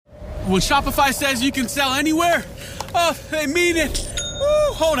When Shopify says you can sell anywhere, they mean it.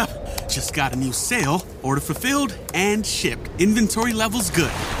 Woo, hold up. Just got a new sale. Order fulfilled and shipped. Inventory level's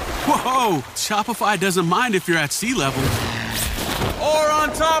good. Whoa, Shopify doesn't mind if you're at sea level. Or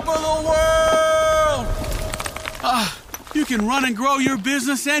on top of the world. You can run and grow your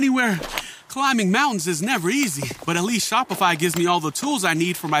business anywhere. Climbing mountains is never easy, but at least Shopify gives me all the tools I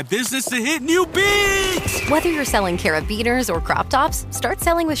need for my business to hit new peaks. Whether you're selling carabiners or crop tops, start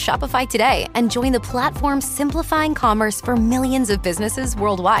selling with Shopify today and join the platform simplifying commerce for millions of businesses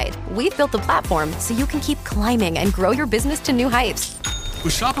worldwide. We've built the platform so you can keep climbing and grow your business to new heights.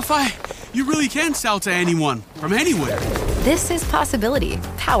 With Shopify, you really can sell to anyone, from anywhere. This is Possibility,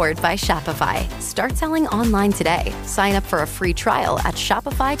 powered by Shopify. Start selling online today. Sign up for a free trial at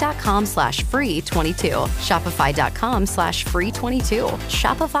shopify.com/free22. Shopify.com/free22.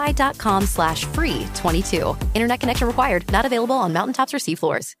 Shopify.com/free22. Internet connection required. Not available on mountaintops or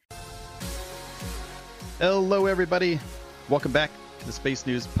seafloors. Hello, everybody. Welcome back to the Space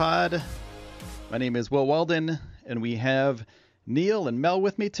News Pod. My name is Will Walden, and we have Neil and Mel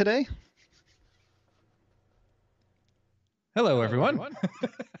with me today. Hello, everyone.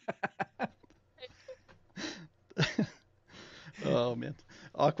 Oh, man.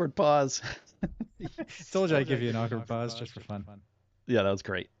 Awkward pause. Told you I'd give you an awkward pause just for fun. Yeah, that was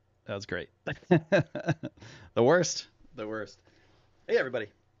great. That was great. The worst. Hey, everybody.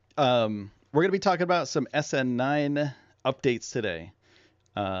 We're going to be talking about some SN9 updates today.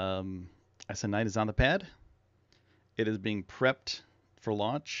 SN9 is on the pad. It is being prepped for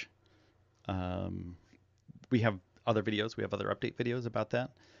launch. We have other videos. We have other update videos about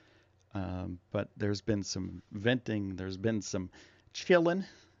that. But there's been some venting. There's been some chilling.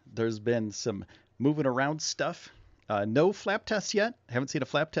 There's been some moving around stuff. No flap test yet. I haven't seen a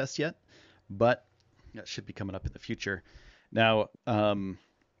flap test yet, but that should be coming up in the future. Now,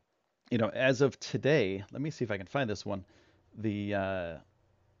 as of today, let me see if I can find this one.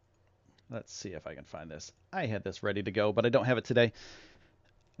 Let's see if I can find this. I had this ready to go, but I don't have it today.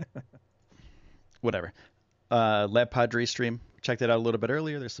 Whatever. Lab Pod Restream. Checked it out a little bit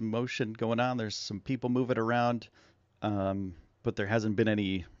earlier. There's some motion going on. There's some people moving around, but there hasn't been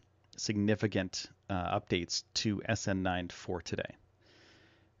any significant updates to SN9 for today.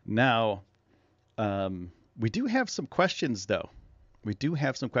 Now, we do have some questions, though. We do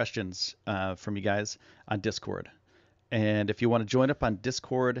have some questions from you guys on Discord. And if you want to join up on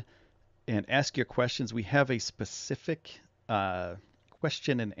Discord and ask your questions, we have a specific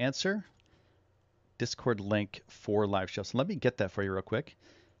question and answer Discord link for live show. So let me get that for you real quick,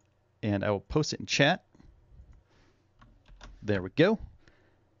 and I will post it in chat. There we go.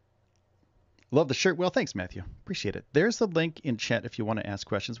 Love the shirt. Well, thanks, Matthew. Appreciate it. There's the link in chat if you want to ask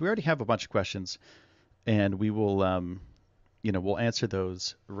questions. We already have a bunch of questions, and we will, we'll answer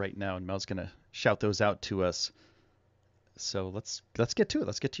those right now. And Mel's gonna shout those out to us. So let's get to it.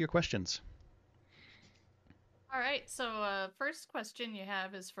 Let's get to your questions. All right. So first question you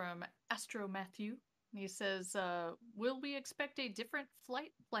have is from Astro Matthew. He says, will we expect a different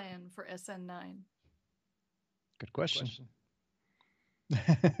flight plan for SN9? Good question.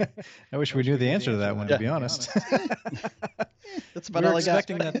 I wish we knew the answer to that one, to be honest. That's about all I got.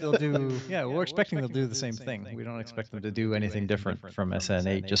 We're expecting they'll do the same thing. We don't expect them to do anything different from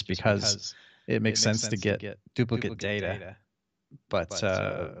SN8 just because it makes sense to get duplicate data,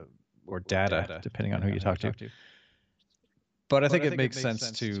 or data, depending on who you talk to. But I think it makes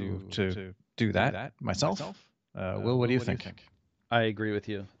sense to do that myself. Will, what do you think? I agree with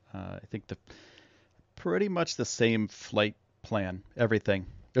you. I think pretty much the same flight plan, everything.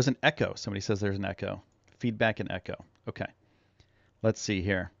 There's an echo. Somebody says there's an echo. Feedback and echo. Okay. Let's see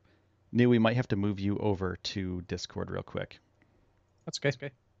here. Neil, we might have to move you over to Discord real quick. That's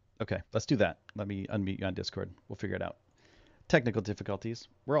okay. Okay, let's do that. Let me unmute you on Discord. We'll figure it out. Technical difficulties.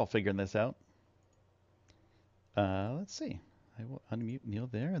 We're all figuring this out. Let's see. I will unmute Neil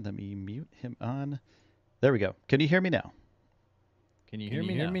there, and let me mute him on. There we go. Can you hear me now? Can you hear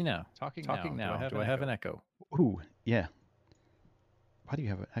me now? Talking now. Do I have an echo? Ooh, yeah. Why do you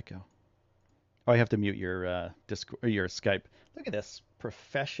have an echo? Oh, I have to mute your Discord or your Skype. Look at this.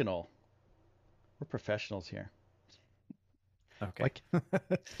 Professional. We're professionals here. Okay. I've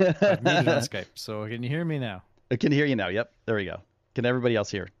muted on Skype, so can you hear me now? I can hear you now. Yep. There we go. Can everybody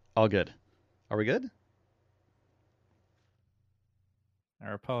else hear? All good. Are we good?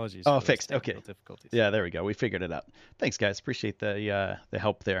 Our apologies. Oh, fixed. Okay. Difficulties. Yeah, there we go. We figured it out. Thanks, guys. Appreciate the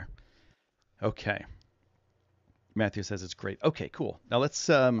help there. Okay. Matthew says it's great. Okay, cool. Now let's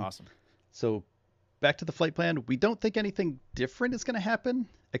awesome. So back to the flight plan. We don't think anything different is going to happen,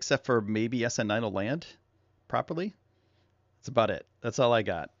 except for maybe SN9 will land properly. That's about it. That's all I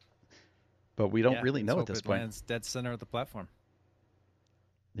got. but we don't really know at this point. Lands dead center of the platform.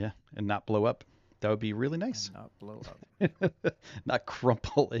 Yeah, and not blow up. That would be really nice. And not blow up. Not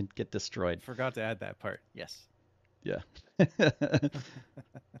crumple and get destroyed. Forgot to add that part. Yes. Yeah.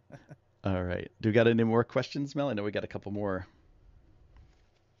 All right. Do we got any more questions, Mel? I know we got a couple more.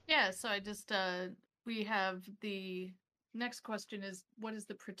 Yeah, so I just we have the next question is, what is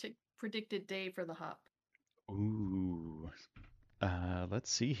the predicted day for the hop? Ooh.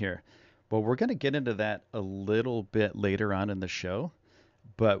 Let's see here. Well, we're going to get into that a little bit later on in the show,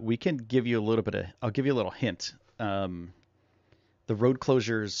 but we can give you a little bit of, I'll give you a little hint. The road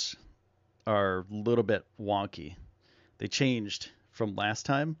closures are a little bit wonky. They changed from last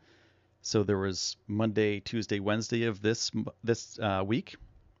time. So there was Monday, Tuesday, Wednesday of this week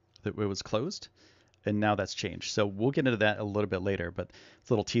that it was closed, and now that's changed. So we'll get into that a little bit later, but it's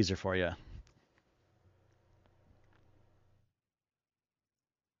a little teaser for you.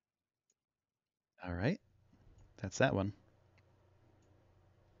 All right. That's that one.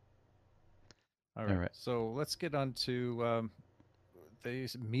 All right. So let's get on to the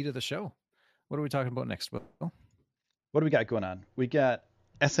meat of the show. What are we talking about next, Will? What do we got going on? We got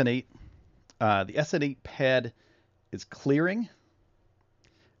SN8. The SN8 pad is clearing,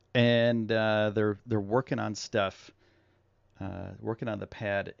 and they're working on stuff, working on the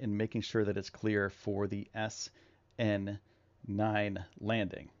pad and making sure that it's clear for the SN9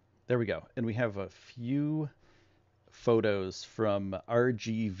 landing. There we go. And we have a few photos from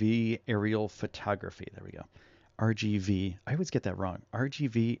RGV Aerial Photography. There we go. RGV. I always get that wrong.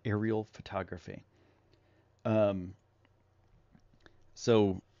 RGV Aerial Photography.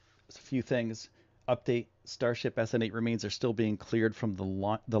 So a few things. Update: Starship SN8 remains are still being cleared from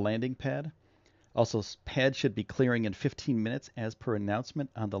the landing pad. Also, pad should be clearing in 15 minutes as per announcement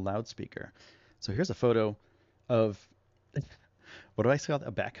on the loudspeaker. So here's a photo of, what do I call it?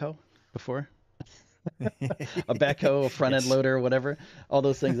 A backhoe before? A backhoe, a front end loader, whatever. All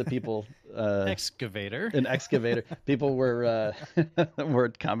those things that people excavator. An excavator. People were were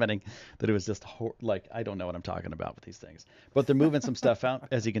commenting that it was just like, I don't know what I'm talking about with these things. But they're moving some stuff out.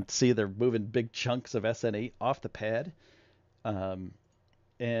 As you can see, they're moving big chunks of SN8 off the pad.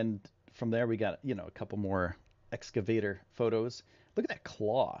 And from there we got, a couple more excavator photos. Look at that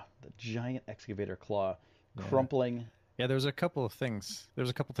claw, the giant excavator claw, crumpling. Yeah, there's a couple of things. There's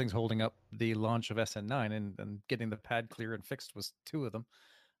a couple of things holding up the launch of SN9, and getting the pad clear and fixed was two of them.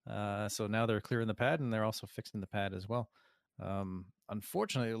 So now they're clearing the pad, and they're also fixing the pad as well.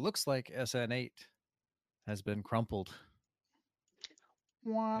 Unfortunately, it looks like SN8 has been crumpled.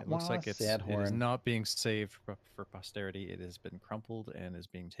 It looks like it is not being saved for posterity. It has been crumpled and is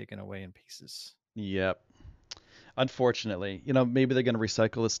being taken away in pieces. Yep. Unfortunately, maybe they're going to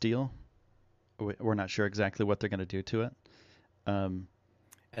recycle the steel. We're not sure exactly what they're going to do to it.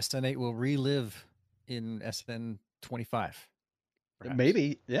 SN8 will relive in SN25. Perhaps.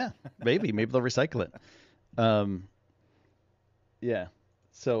 Maybe, yeah. Maybe they'll recycle it. Yeah.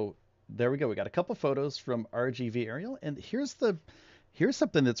 So there we go. We got a couple photos from RGV Aerial, and here's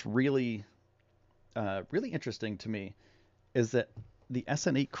something that's really, really interesting to me, is that the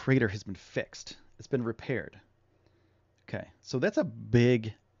SN8 crater has been fixed. It's been repaired. Okay, so that's a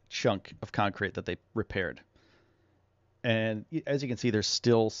big chunk of concrete that they repaired, and as you can see, there's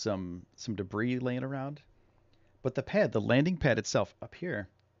still some debris laying around, but the landing pad itself up here,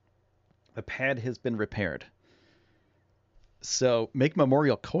 the pad has been repaired. So make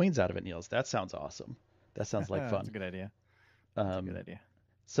memorial coins out of it, Niels. That sounds awesome. That sounds like fun. That's a good idea. That's a good idea.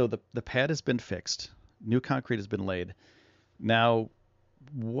 So the pad has been fixed, new concrete has been laid. Now,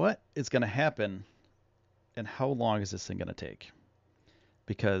 what is going to happen, and how long is this thing going to take?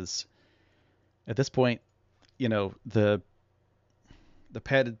 Because at this point, the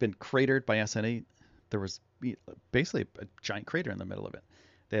pad had been cratered by SN8. There was basically a giant crater in the middle of it.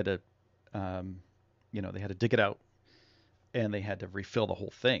 They had to, they had to dig it out, and they had to refill the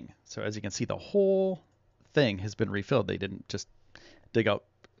whole thing. So as you can see, the whole thing has been refilled. They didn't just dig out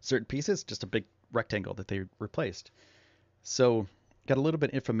certain pieces, just a big rectangle that they replaced. So got a little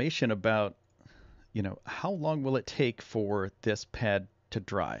bit of information about, how long will it take for this pad to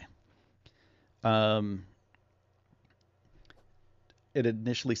dry? It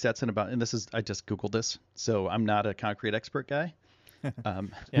initially sets in about, and I just Googled this, so I'm not a concrete expert guy.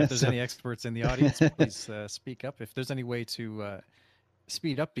 If there's any experts in the audience, please speak up. If there's any way to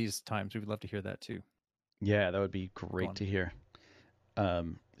speed up these times, we would love to hear that too. Yeah, that would be great to hear.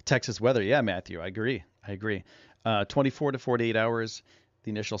 Texas weather. Yeah, Matthew, I agree. 24 to 48 hours, the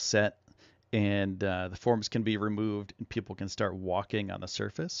initial set, and the forms can be removed and people can start walking on the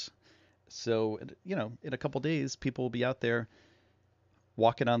surface. So, in a couple days, people will be out there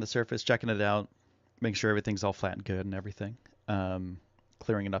walking on the surface, checking it out, making sure everything's all flat and good and everything,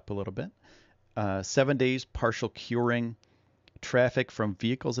 clearing it up a little bit. 7 days partial curing. Traffic from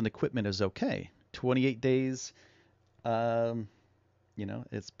vehicles and equipment is okay. 28 days,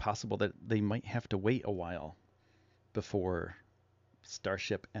 it's possible that they might have to wait a while before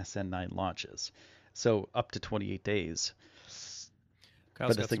Starship SN9 launches. So up to 28 days.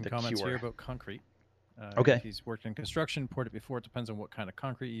 Kyle's got some comments here about concrete. Okay. He's worked in construction, poured it before. It depends on what kind of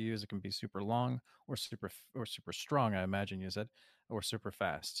concrete you use. It can be super long or super strong, I imagine you said, or super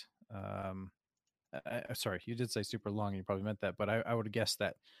fast. Sorry, you did say super long. You probably meant that, but I would guess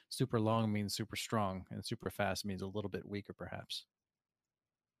that super long means super strong, and super fast means a little bit weaker, perhaps.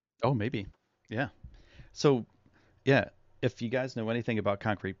 Oh, maybe. Yeah. So, yeah, if you guys know anything about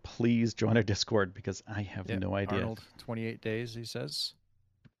concrete, please join our Discord because I have no idea. Arnold, 28 days, he says.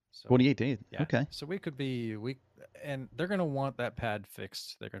 So, 28 days. Yeah. Okay. So and they're going to want that pad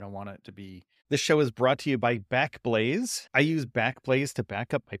fixed. They're going to want it to be. This show is brought to you by Backblaze. I use Backblaze to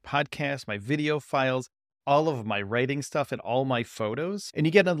back up my podcast, my video files, all of my writing stuff, and all my photos. And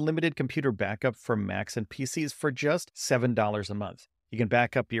you get unlimited computer backup for Macs and PCs for just $7 a month. You can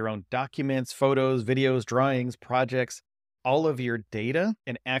back up your own documents, photos, videos, drawings, projects, all of your data,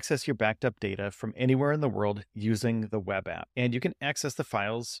 and access your backed up data from anywhere in the world using the web app. And you can access the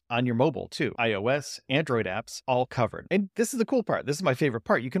files on your mobile too. iOS, Android apps, all covered. And this is the cool part. This is my favorite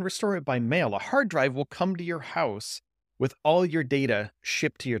part. You can restore it by mail. A hard drive will come to your house with all your data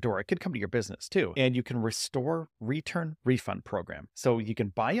shipped to your door. It could come to your business too. And you can restore, return, refund program. So you can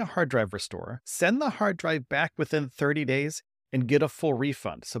buy a hard drive restore, send the hard drive back within 30 days, and get a full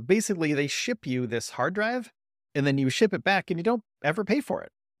refund. So basically, they ship you this hard drive, and then you ship it back and you don't ever pay for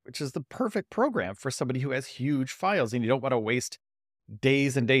it, which is the perfect program for somebody who has huge files and you don't want to waste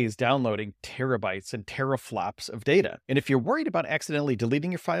days and days downloading terabytes and teraflops of data. And if you're worried about accidentally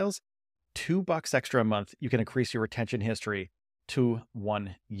deleting your files, $2 extra a month, you can increase your retention history to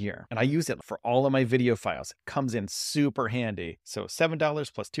 1 year. And I use it for all of my video files. It comes in super handy. So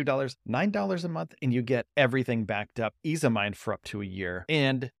 $7 plus $2, $9 a month, and you get everything backed up, ease of mind for up to a year.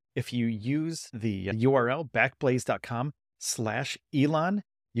 And if you use the URL backblaze.com/Elon,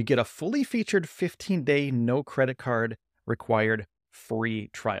 you get a fully featured 15-day no credit card required free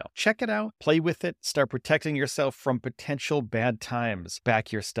trial. Check it out, play with it, start protecting yourself from potential bad times.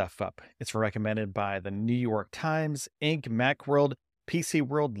 Back your stuff up. It's recommended by the New York Times, Inc., Macworld, PC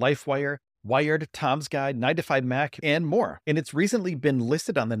World, LifeWire, Wired, Tom's Guide, 9to5Mac, and more. And it's recently been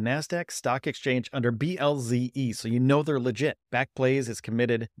listed on the NASDAQ stock exchange under BLZE, so you know they're legit. Backblaze is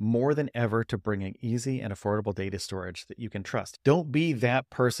committed more than ever to bringing easy and affordable data storage that you can trust. Don't be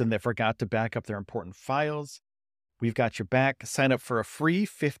that person that forgot to back up their important files. We've got your back. Sign up for a free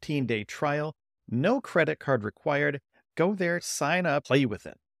 15-day trial. No credit card required. Go there, sign up, play with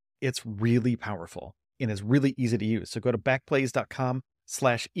it. It's really powerful and it's really easy to use. So go to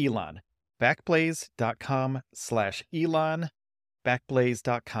backblaze.com/Elon. Backblaze.com/Elon.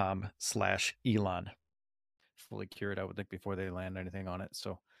 Backblaze.com/Elon. Fully cured, I would think, before they land anything on it.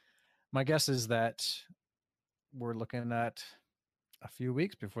 So my guess is that we're looking at a few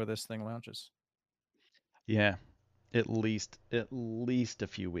weeks before this thing launches. Yeah, at least a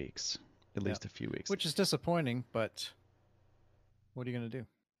few weeks. At least a few weeks. Which is disappointing, but what are you going to do?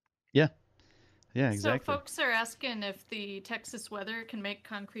 Yeah. Yeah, exactly. So folks are asking if the Texas weather can make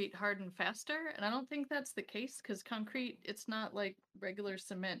concrete harden faster, and I don't think that's the case because concrete, it's not like regular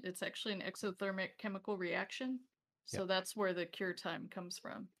cement. It's actually an exothermic chemical reaction. So that's where the cure time comes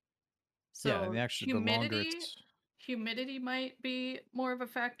from. So and actually humidity might be more of a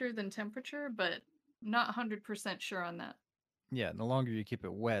factor than temperature, but not 100% sure on that. Yeah, and the longer you keep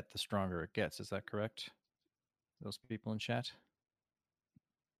it wet, the stronger it gets. Is that correct? Those people in chat?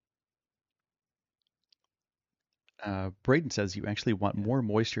 Braden says you actually want more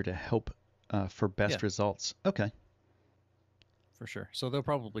moisture to help for best results. Okay. For sure. So they'll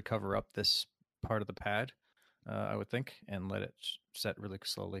probably cover up this part of the pad, I would think, and let it set really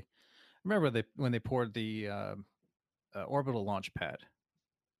slowly. Remember when they poured the orbital launch pad,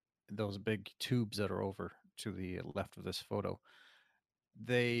 those big tubes that are over to the left of this photo,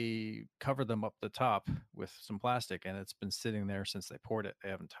 they covered them up the top with some plastic, and it's been sitting there since they poured it. They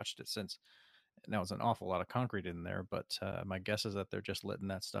haven't touched it since. Now, it's an awful lot of concrete in there, but my guess is that they're just letting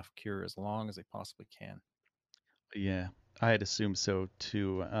that stuff cure as long as they possibly can. Yeah, I'd assume so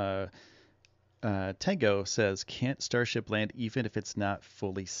too. Tango says, can't Starship land even if it's not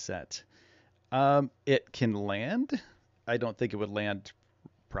fully set? It can land. I don't think it would land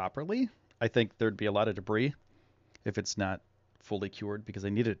properly. I think there'd be a lot of debris if it's not fully cured, because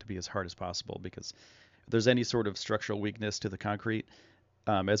they need it to be as hard as possible, because if there's any sort of structural weakness to the concrete,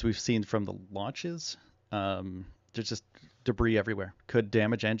 as we've seen from the launches, there's just debris everywhere. Could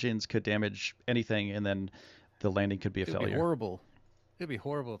damage engines, could damage anything, and then the landing could be a failure. It'd be horrible. It'd be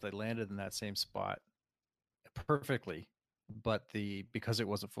horrible if they landed in that same spot perfectly, but because it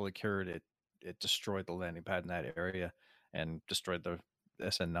wasn't fully cured, it destroyed the landing pad in that area and destroyed the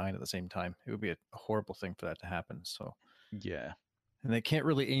SN9 at the same time. It would be a horrible thing for that to happen. So yeah. And they can't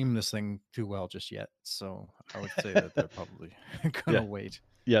really aim this thing too well just yet. So I would say that they're probably going to wait.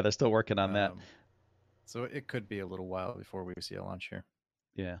 Yeah, they're still working on that. So it could be a little while before we see a launch here.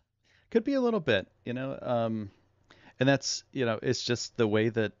 Yeah. Could be a little bit, and that's, it's just the way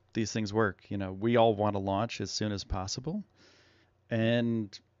that these things work. We all want to launch as soon as possible.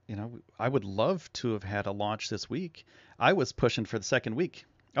 And, I would love to have had a launch this week. I was pushing for the second week.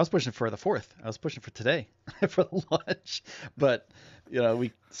 I was pushing for the 4th. I was pushing for today for the launch. But,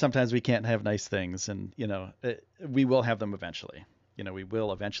 sometimes we can't have nice things, and, we will have them eventually. We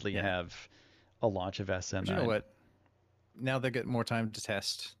will eventually have a launch of SN9. But you know what? Now they get more time to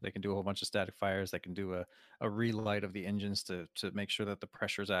test. They can do a whole bunch of static fires. They can do a relight of the engines to make sure that the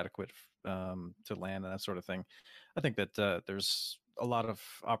pressure is adequate to land and that sort of thing. I think that there's a lot of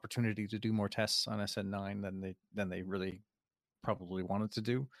opportunity to do more tests on SN9 than they really probably wanted to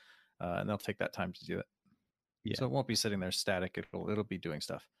do, and they'll take that time to do it. Yeah. So it won't be sitting there static. It'll be doing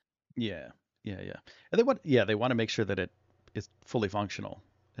stuff. Yeah. And they want to make sure that it is fully functional.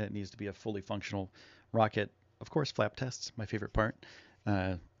 It needs to be a fully functional rocket. Of course, flap tests, my favorite part.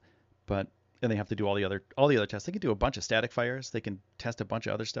 And they have to do all the other tests. They can do a bunch of static fires. They can test a bunch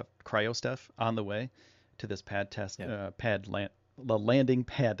of other stuff, cryo stuff on the way to this pad test, the landing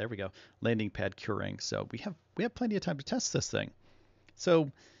pad. There we go, landing pad curing. So we have plenty of time to test this thing.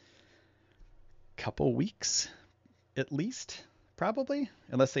 So, couple weeks, at least, probably,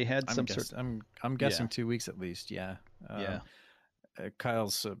 unless they had I'm guessing 2 weeks at least. Yeah.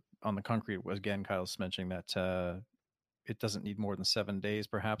 Kyle's on the concrete again. Kyle's mentioning that it doesn't need more than 7 days,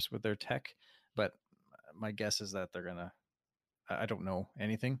 perhaps, with their tech. But my guess is that they're gonna. I don't know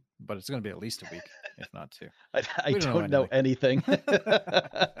anything, but it's gonna be at least a week, if not 2. I don't know anything.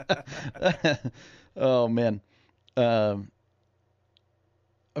 Oh man.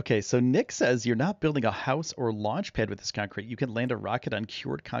 Okay, so Nick says you're not building a house or launch pad with this concrete. You can land a rocket on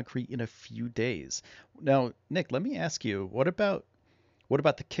cured concrete in a few days. Now, Nick, let me ask you, what about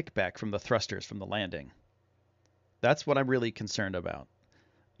the kickback from the thrusters from the landing? That's what I'm really concerned about.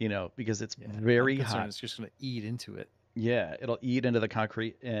 Because it's very hot. It's just going to eat into it. Yeah, it'll eat into the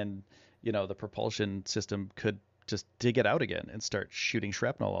concrete, and the propulsion system could just dig it out again and start shooting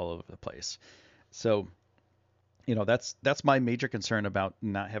shrapnel all over the place. So, that's my major concern about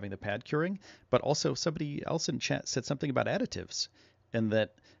not having the pad curing. But also, somebody else in chat said something about additives, and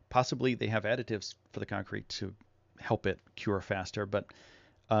that possibly they have additives for the concrete to help it cure faster. But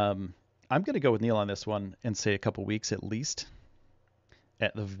I'm going to go with Neil on this one and say a couple weeks at least,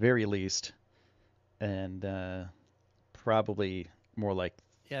 at the very least, and probably more like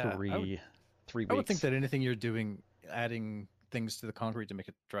 3 weeks. I would think that anything you're doing, adding things to the concrete to make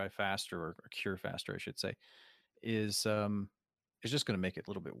it dry faster or cure faster, I should say, is just going to make it a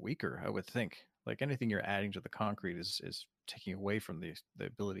little bit weaker. I would think. Like anything you're adding to the concrete is taking away from the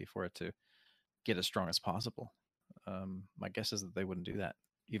ability for it to get as strong as possible. My guess is that they wouldn't do that,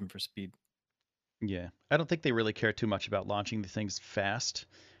 even for speed. Yeah, I don't think they really care too much about launching the things fast.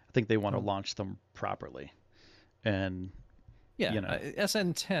 I think they want to launch them properly. And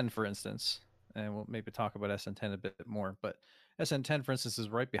SN10, for instance, and we'll maybe talk about SN10 a bit more, but SN10, for instance, is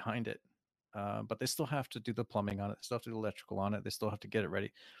right behind it. But they still have to do the plumbing on it. They still have to do the electrical on it. They still have to get it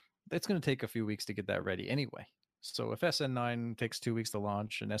ready. It's going to take a few weeks to get that ready anyway. So if SN9 takes 2 weeks to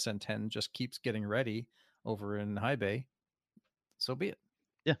launch and SN10 just keeps getting ready over in High Bay, so be it.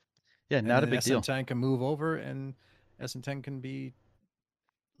 Yeah, not a big deal. SN10 can move over, and SN10 can be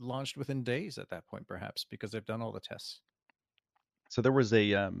launched within days at that point, perhaps, because they've done all the tests. So there was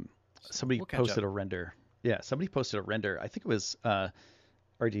somebody posted a render. Yeah, somebody posted a render. I think it was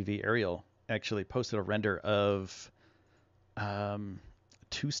RDV Ariel actually posted a render of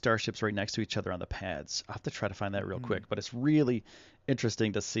 2 starships right next to each other on the pads. I'll have to try to find that real quick, but it's really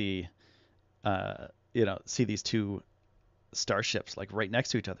interesting to see these 2 starships like right next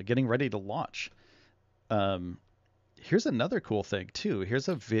to each other getting ready to launch. Here's another cool thing too. Here's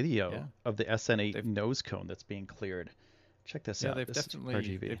a video of the SN8 nose cone that's being cleared. Check this out. They've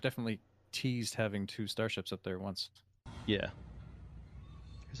definitely teased having 2 starships up there once. Yeah.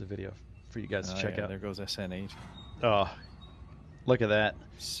 Here's a video for you guys to check out. There goes SN8. Oh, look at that.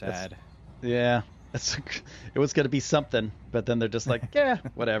 Sad. It was going to be something, but then they're just like, yeah,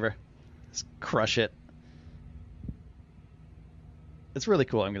 whatever. Just crush it. It's really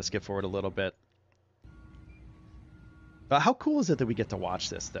cool. I'm going to skip forward a little bit. How cool is it that we get to watch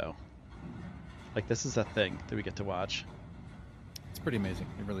this, though? Like, this is a thing that we get to watch. It's pretty amazing.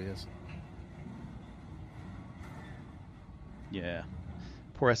 It really is. Yeah.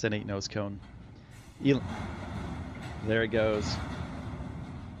 Poor SN8 nose cone. There it goes.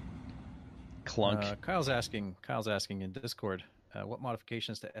 Clunk. Kyle's asking in Discord, what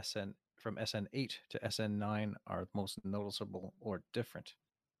modifications to from SN8 to SN9 are most noticeable or different?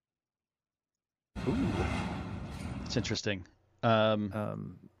 Ooh. It's interesting. Go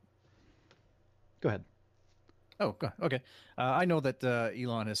ahead. Oh, okay. I know that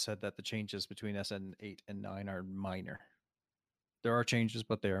Elon has said that the changes between SN8 and 9 are minor. There are changes,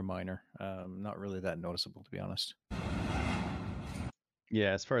 but they are minor. Not really that noticeable, to be honest.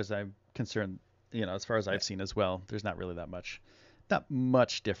 Yeah, as far as I'm concerned, as far as I've seen as well, there's not really not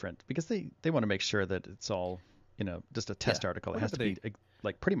much different, because they want to make sure that it's all, just a test article. It has to be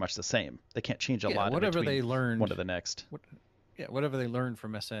like pretty much the same. They can't change a lot. Whatever they learned, one to the next. Whatever they learned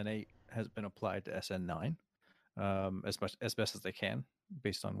from SN8 has been applied to SN9, as best as they can,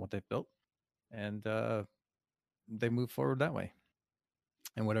 based on what they've built, and they move forward that way.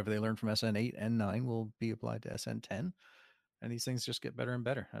 And whatever they learn from SN8 and 9 will be applied to SN10, and these things just get better and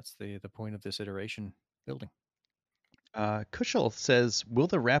better. That's the point of this iteration building. Kushal says, will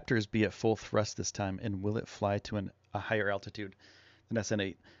the Raptors be at full thrust this time, and will it fly to a higher altitude than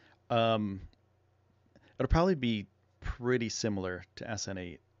SN8? It'll probably be pretty similar to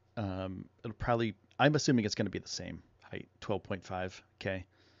SN8. I'm assuming it's going to be the same height, 12.5K.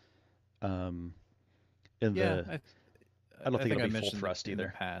 I don't think it'll be full thrust either. In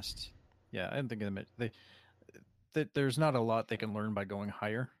the past. Yeah, I didn't think there's not a lot they can learn by going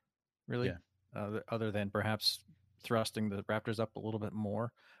higher, really. Yeah. Other than perhaps thrusting the Raptors up a little bit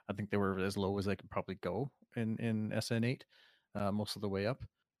more. I think they were as low as they could probably go in SN8, most of the way up.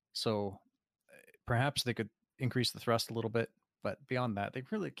 So perhaps they could increase the thrust a little bit, but beyond that, they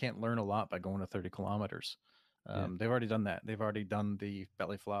really can't learn a lot by going to 30 kilometers. They've already done that. They've already done the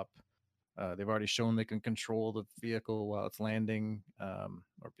belly flop. They've already shown they can control the vehicle while it's landing,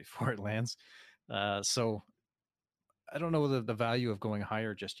 or before it lands. So I don't know the value of going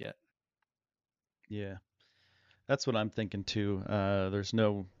higher just yet. Yeah, that's what I'm thinking too. There's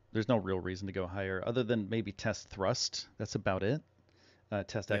no real reason to go higher other than maybe test thrust. That's about it.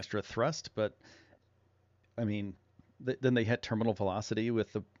 Test extra thrust, but I mean, then they hit terminal velocity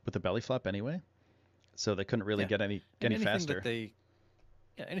with the belly flop anyway, so they couldn't really get any faster.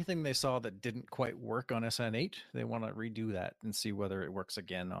 Anything they saw that didn't quite work on SN8, they want to redo that and see whether it works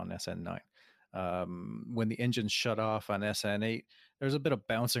again on SN9. When the engines shut off on SN8, there's a bit of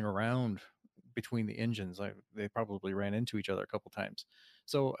bouncing around between the engines. They probably ran into each other a couple times.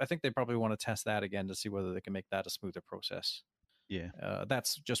 So I think they probably want to test that again to see whether they can make that a smoother process. Yeah.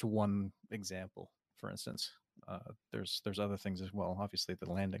 That's just one example, for instance. There's other things as well, obviously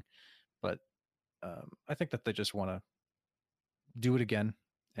the landing. But I think that they just want to do it again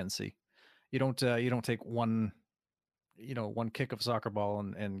and see. You don't take one kick of a soccer ball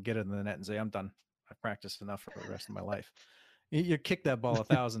and get it in the net and say, I'm done. I've practiced enough for the rest of my life. You kick that ball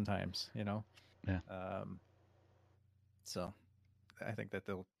 1,000 times, Yeah. So I think that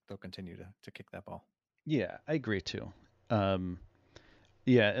they'll continue to kick that ball. Yeah, I agree too.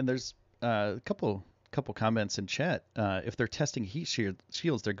 Yeah, and there's a couple comments in chat. If they're testing heat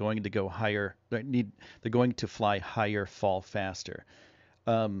shields, they're going to go higher. They're going to fly higher, fall faster.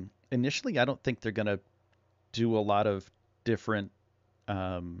 Initially, I don't think they're going to do a lot of different,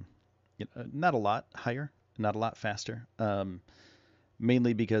 not a lot higher, not a lot faster.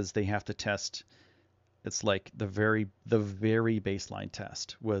 Mainly because they have to test. It's like the very baseline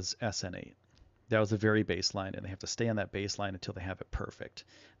test was SN8. That was the very baseline, and they have to stay on that baseline until they have it perfect.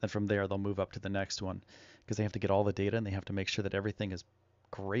 Then from there, they'll move up to the next one because they have to get all the data and they have to make sure that everything is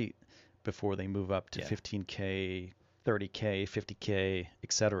great before they move up to 15K, 30K, 50K,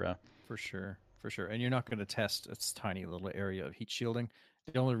 etc. For sure. And you're not going to test a tiny little area of heat shielding.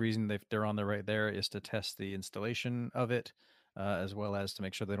 The only reason they're on the right there is to test the installation of it, as well as to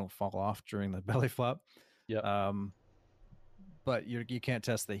make sure they don't fall off during the belly flop. Yeah. But you can't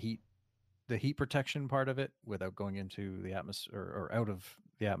test the heat protection part of it without going into the atmosphere or out of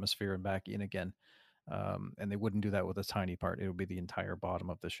the atmosphere and back in again. And they wouldn't do that with a tiny part. It would be the entire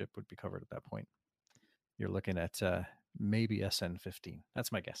bottom of the ship would be covered at that point. You're looking at maybe SN15.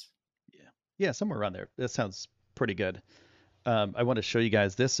 That's my guess. Yeah, somewhere around there. That sounds pretty good. I want to show you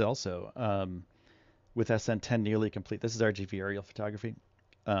guys this also. With SN10 nearly complete. This is RGV Aerial Photography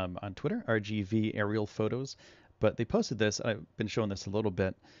on Twitter, RGV Aerial Photos. But they posted this. I've been showing this a little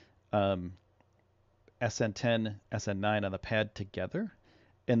bit. SN10, SN9 on the pad together,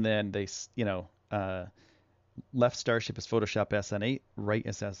 and then they, left Starship is Photoshop SN8, right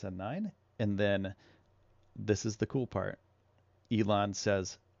is SN9, and then this is the cool part. Elon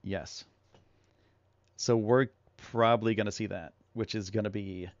says yes. So we're probably going to see that, which is going to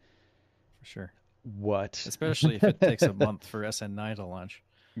be for sure. What? Especially if it takes a month for SN9 to launch.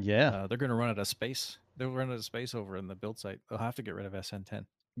 Yeah. They're going to run out of space. They'll run out of space over in the build site. They'll have to get rid of SN10.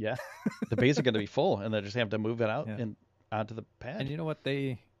 Yeah. The bays are going to be full, and they just have to move it out and onto the pad. And you know what?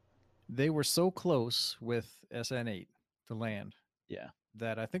 They were so close with SN8 to land. Yeah.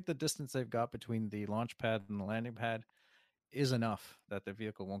 That I think the distance they've got between the launch pad and the landing pad is enough that the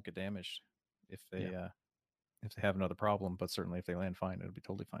vehicle won't get damaged if they have another problem. But certainly if they land fine, it'll be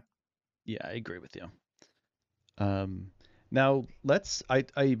totally fine. Yeah, I agree with you. Now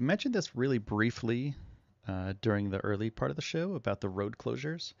I mentioned this really briefly during the early part of the show about the road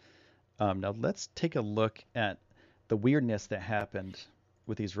closures. Now let's take a look at the weirdness that happened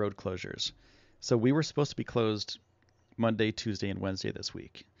with these road closures. So we were supposed to be closed Monday, Tuesday, and Wednesday this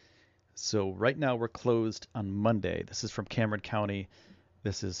week. So right now we're closed on Monday. This is from Cameron County.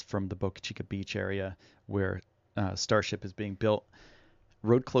 This is from the Boca Chica Beach area where Starship is being built.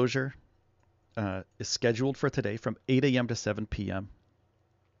 Road closure is scheduled for today from 8 a.m. to 7 p.m.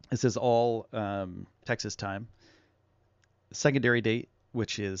 This is all Texas time. Secondary date,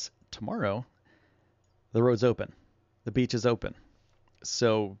 which is tomorrow, the road's open. The beach is open.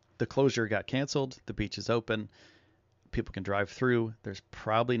 So the closure got canceled. The beach is open. People can drive through. There's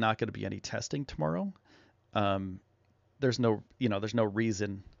probably not going to be any testing tomorrow. There's no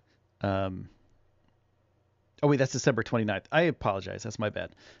reason. Oh wait, that's December 29th. I apologize. That's my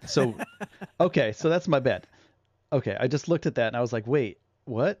bad. So, okay, so that's my bad. Okay, I just looked at that and I was like, wait,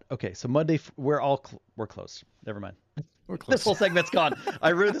 what? Okay, so Monday we're closed. Never mind. We're close. This whole segment's gone. I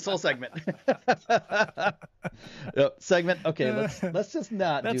ruined this whole segment. Yep, segment. Okay, let's just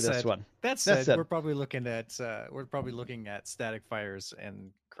not do this one. That said, we're probably looking at static fires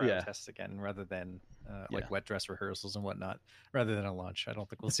and crowd tests again, rather than wet dress rehearsals and whatnot, rather than a launch. I don't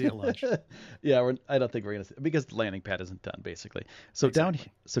think we'll see a launch. Yeah, I don't think we're gonna see, because the landing pad isn't done basically. So down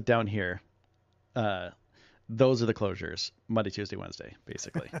here, those are the closures: Monday, Tuesday, Wednesday,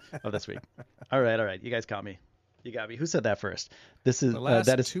 basically of this week. All right. You guys caught me. You got me. Who said that first? This is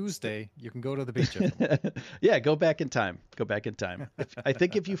that is Tuesday. You can go to the beach. Yeah, go back in time. I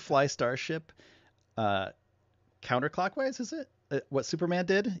think if you fly Starship counterclockwise, is it what Superman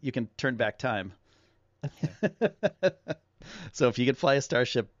did? You can turn back time. So if you can fly a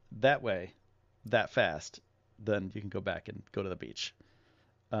Starship that way, that fast, then you can go back and go to the beach.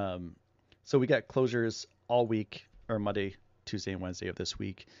 So we got closures all week, or Monday, Tuesday, and Wednesday of this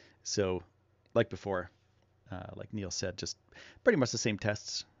week. So like before. Like Neil said, just pretty much the same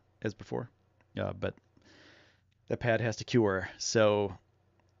tests as before, but the pad has to cure, so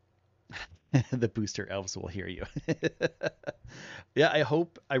the booster elves will hear you. Yeah, I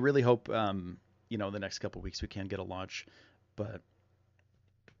really hope, the next couple of weeks we can get a launch, but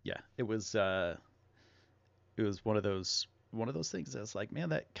yeah, it was one of those things that's like, man,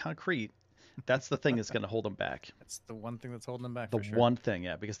 that concrete, that's the thing that's going to hold them back. That's the one thing that's holding them back. The one thing,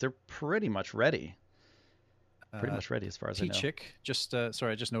 yeah, because they're pretty much ready. Pretty much ready as far as I know. T-Chick, I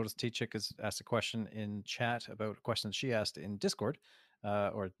just noticed T-Chick has asked a question in chat about a question that she asked in Discord,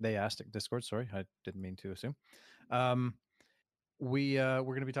 or they asked at Discord. Sorry, I didn't mean to assume. We're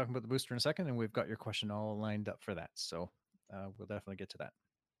going to be talking about the booster in a second, and we've got your question all lined up for that. So we'll definitely get to that.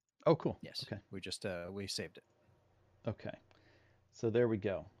 Oh, cool. Yes. Okay. We just we saved it. Okay. So there we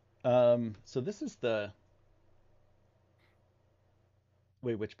go. So this is the.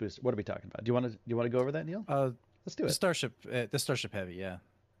 Wait, which booster? What are we talking about? Do you want to go over that, Neil? Let's do it. The Starship Heavy, yeah.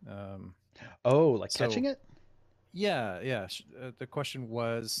 Catching it? Yeah. The question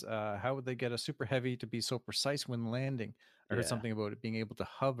was, how would they get a Super Heavy to be so precise when landing? I heard something about it being able to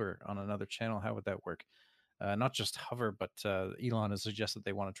hover on another channel. How would that work? Not just hover, but Elon has suggested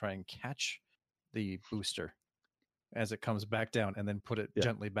they want to try and catch the booster as it comes back down, and then put it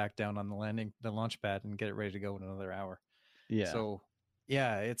gently back down on the launch pad, and get it ready to go in another hour. Yeah. So.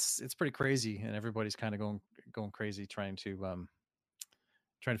 Yeah, it's pretty crazy, and everybody's kind of going crazy trying to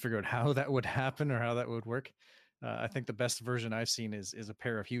figure out how that would happen or how that would work. I think the best version I've seen is a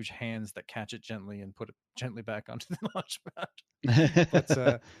pair of huge hands that catch it gently and put it gently back onto the launch pad.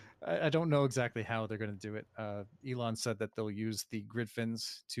 But I don't know exactly how they're going to do it. Elon said that they'll use the grid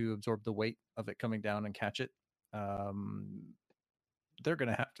fins to absorb the weight of it coming down and catch it. They're going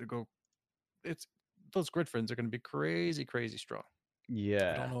to have to go. Those grid fins are going to be crazy, crazy strong.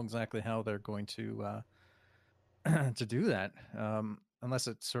 Yeah, I don't know exactly how they're going to do that, unless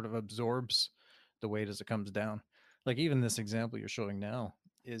it sort of absorbs the weight as it comes down. Like even this example you're showing now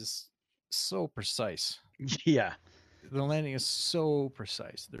is so precise. Yeah. The landing is so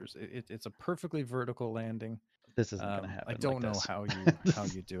precise. It's a perfectly vertical landing. This isn't going to happen. I don't like know this. how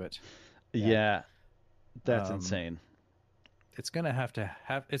you do it. Yeah. That's insane. It's gonna have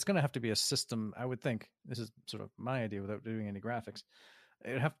to be a system. I would think this is sort of my idea without doing any graphics.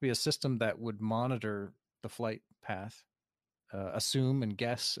 It would have to be a system that would monitor the flight path, assume and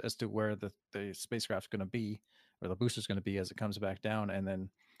guess as to where the spacecraft's going to be, or the booster's going to be as it comes back down, and then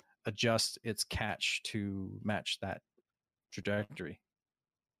adjust its catch to match that trajectory.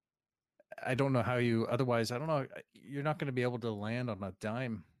 I don't know how you, otherwise, I don't know, you're not going to be able to land on a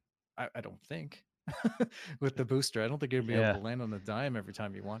dime, I don't think, with the booster. I don't think you're going to be able to land on a dime every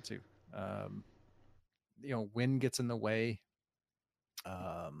time you want to. Wind gets in the way,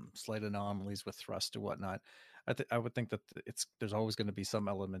 slight anomalies with thrust or whatnot. I would think that there's always going to be some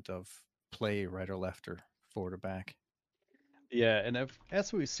element of play right or left or forward or back. Yeah, and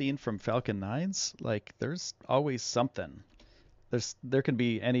as we've seen from Falcon 9s, like there's always something. There can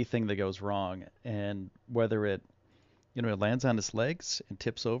be anything that goes wrong, and whether it lands on its legs and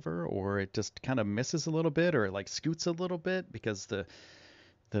tips over, or it just kind of misses a little bit, or it like scoots a little bit because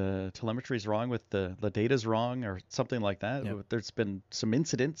the telemetry is wrong with the data's wrong or something like that. Yep. There's been some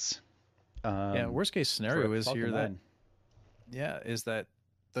incidents. Worst case scenario is here is that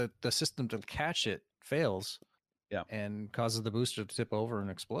the system to catch it fails. Yeah. And causes the booster to tip over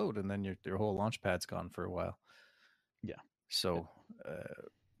and explode, and then your whole launch pad's gone for a while. Yeah. So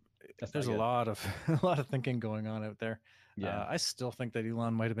there's a lot of thinking going on out there. Yeah. I still think that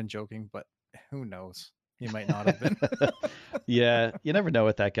Elon might have been joking, but who knows? He might not have been. Yeah, you never know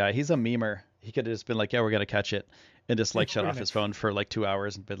with that guy. He's a memer. He could have just been like, "Yeah, we're gonna catch it," and just like shut off his phone for like 2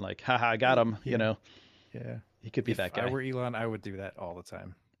 hours and been like, "Haha, I got him." Yeah. Yeah. He could be that guy. If I were Elon, I would do that all the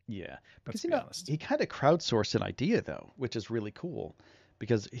time. Yeah, because he kind of crowdsourced an idea though, which is really cool,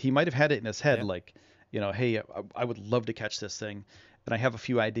 because he might have had it in his head, like, hey, I would love to catch this thing, and I have a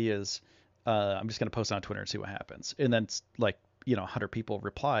few ideas. I'm just gonna post on Twitter and see what happens, and then 100 people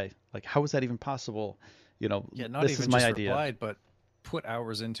reply, like, how is that even possible? Not this even is my just idea. Replied, but put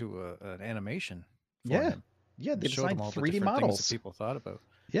hours into an animation. Yeah, him. Yeah, they designed all 3D the models that people thought about.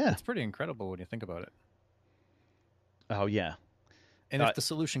 Yeah, it's pretty incredible when you think about it. Oh yeah. And if the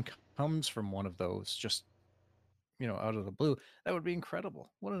solution comes from one of those, just out of the blue, that would be incredible.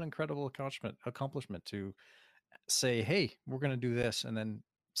 What an incredible accomplishment to say, hey, we're going to do this, and then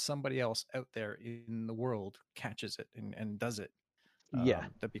somebody else out there in the world catches it and does it.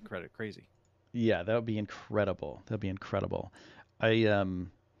 That'd be crazy. Yeah, that would be incredible. That'd be incredible.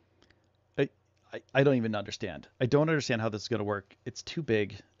 I don't even understand. I don't understand how this is going to work. It's too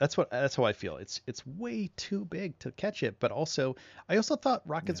big. That's how I feel. It's way too big to catch it. But also, I also thought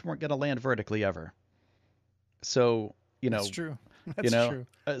rockets weren't going to land vertically ever. So that's true. That's true.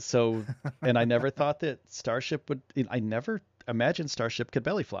 So, and I never thought that Starship would. I never imagined Starship could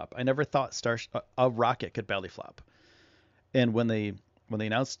belly flop. I never thought a rocket could belly flop. And when they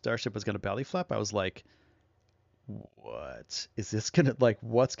announced Starship was going to belly flop, I was like, what is this gonna like?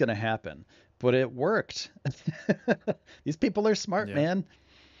 What's gonna happen? But it worked. These people are smart, man.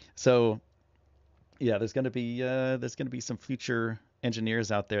 So yeah, there's gonna be some future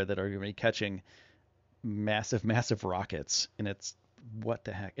engineers out there that are gonna be catching massive rockets, and it's what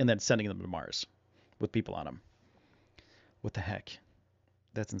the heck, and then sending them to Mars with people on them. What the heck?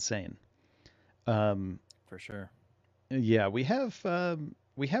 That's insane. For sure. Yeah, we have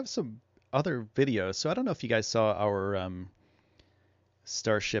some other videos. So I don't know if you guys saw our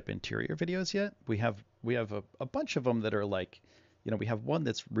Starship interior videos yet. We have a bunch of them that are like, we have one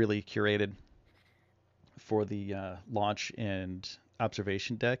that's really curated for the launch and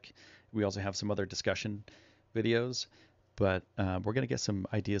observation deck. We also have some other discussion videos, but we're going to get some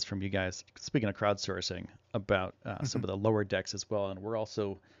ideas from you guys, speaking of crowdsourcing, about some of the lower decks as well. And we're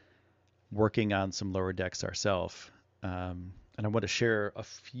also working on some lower decks ourselves. And I want to share a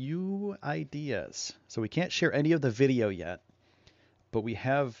few ideas. So we can't share any of the video yet, but we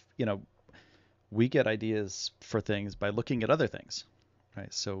have, we get ideas for things by looking at other things,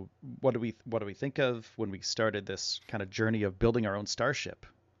 right? So what do we think of when we started this kind of journey of building our own starship?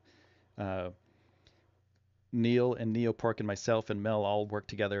 Neil and Neopork and myself and Mel all worked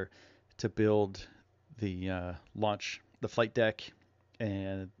together to build the the flight deck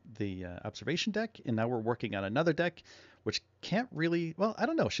and the observation deck, and now we're working on another deck, which can't really, well, I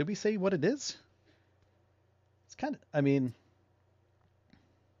don't know. Should we say what it is? It's kind of, I mean,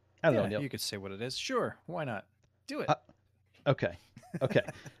 I don't know, Neil. You could say what it is. Sure. Why not? Do it. Okay.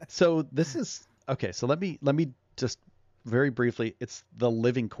 So this is, so let me just very briefly, it's the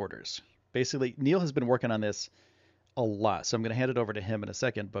living quarters. basically, Neil has been working on this a lot, so I'm going to hand it over to him in a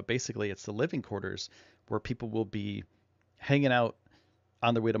second. But basically, it's the living quarters where people will be hanging out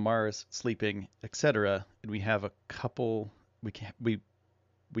on their way to Mars, sleeping, etc. And we have a couple.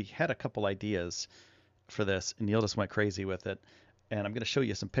 We had a couple ideas for this, and Neil just went crazy with it. And I'm going to show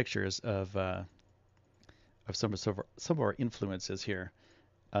you some pictures of some of our influences here.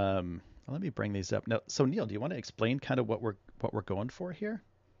 Let me bring these up now. So Neil, do you want to explain kind of what we're going for here?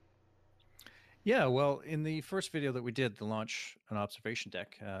 Yeah, well, in the first video that we did, the launch and observation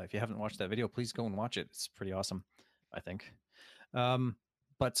deck, if you haven't watched that video, please go and watch it. It's pretty awesome, I think.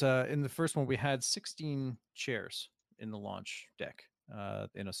 But in the first one, we had 16 chairs in the launch deck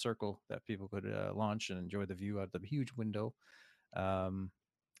in a circle that people could launch and enjoy the view out of the huge window.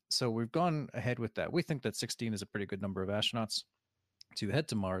 So we've gone ahead with that. We think that 16 is a pretty good number of astronauts to head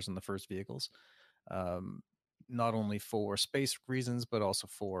to Mars in the first vehicles, not only for space reasons, but also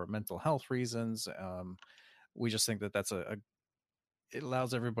for mental health reasons. We just think that that's it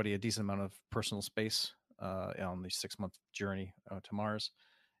allows everybody a decent amount of personal space on the 6-month journey to Mars,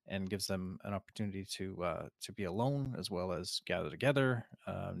 and gives them an opportunity to be alone as well as gather together,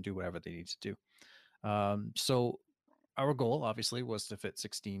 do whatever they need to do. So our goal, obviously, was to fit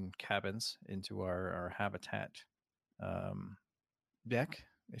 16 cabins into our habitat deck,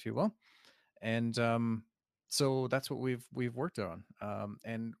 if you will, and so that's what we've worked on.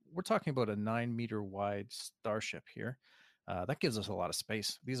 And we're talking about a 9-meter wide starship here. That gives us a lot of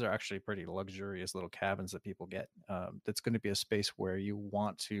space. These are actually pretty luxurious little cabins that people get. That's going to be a space where you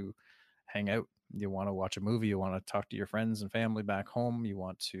want to hang out. You want to watch a movie. You want to talk to your friends and family back home. You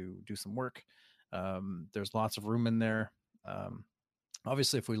want to do some work. There's lots of room in there.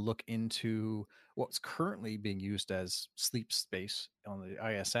 Obviously, if we look into what's currently being used as sleep space on the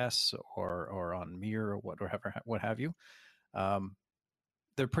ISS or on Mir or what have you,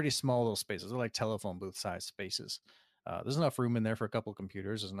 they're pretty small little spaces. They're like telephone booth size spaces. There's enough room in there for a couple of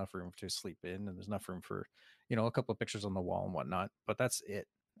computers. There's enough room to sleep in, and there's enough room for, a couple of pictures on the wall and whatnot. But that's it.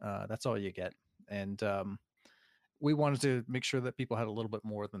 That's all you get. And we wanted to make sure that people had a little bit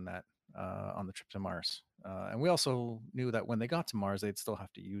more than that on the trip to Mars. And we also knew that when they got to Mars, they'd still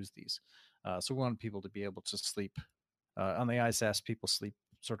have to use these. So we wanted people to be able to sleep on the ISS. People sleep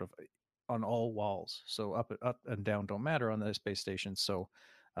sort of on all walls, so up and down don't matter on the space station. So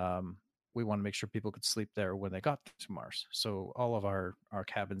we want to make sure people could sleep there when they got to Mars. So all of our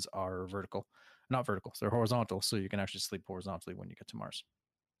cabins are not vertical, they're horizontal, so you can actually sleep horizontally when you get to Mars.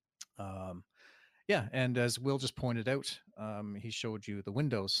 Yeah, and as Will just pointed out, he showed you the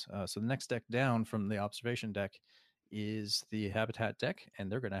windows. So the next deck down from the observation deck is the habitat deck, and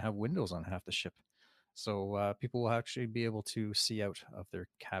they're going to have windows on half the ship. So people will actually be able to see out of their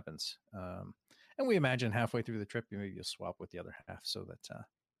cabins. And we imagine halfway through the trip, maybe you'll swap with the other half so that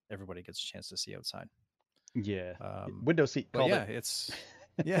everybody gets a chance to see outside. Yeah, window seat. It's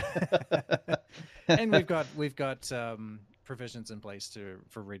yeah. And we've got provisions in place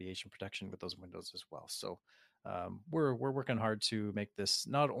for radiation protection with those windows as well. So we're working hard to make this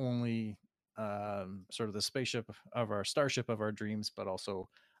not only sort of the spaceship of our starship of our dreams, but also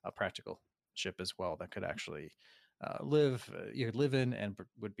a practical ship as well that could actually you could live in and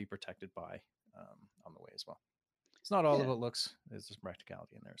would be protected by on the way as well. It's not all of it looks. There's just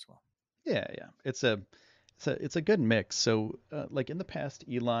practicality in there as well. Yeah. It's a good mix. So like in the past,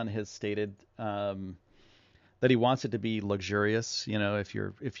 Elon has stated that he wants it to be luxurious.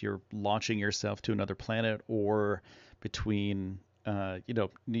 If you're launching yourself to another planet or between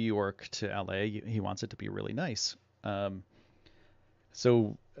New York to LA, he wants it to be really nice.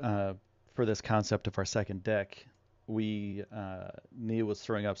 So for this concept of our second deck, Neil was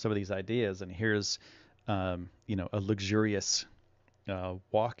throwing up some of these ideas, and here's a luxurious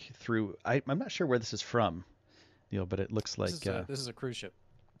walk through. I'm not sure where this is from, Neil, but it looks like this is a cruise ship.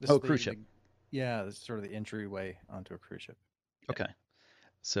 Cruise ship. Yeah, this is sort of the entryway onto a cruise ship. Okay,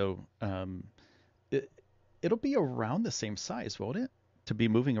 so it'll be around the same size, won't it? To be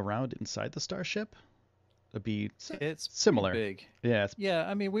moving around inside the starship, it's similar. Big. Yeah.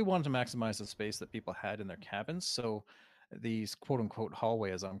 I mean, we wanted to maximize the space that people had in their cabins, so these quote-unquote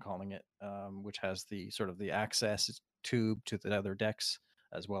hallway, as I'm calling it, which has the sort of the access tube to the other decks,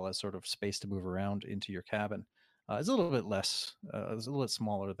 as well as sort of space to move around into your cabin, is a little bit less. It's a little bit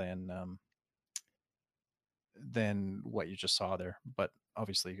smaller than what you just saw there. But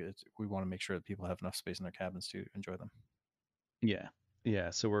obviously, we want to make sure that people have enough space in their cabins to enjoy them. Yeah.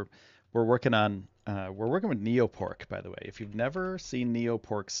 So we're working with Neopork, by the way. If you've never seen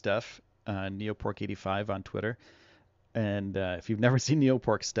Neopork stuff, Neopork85 on Twitter. And if you've never seen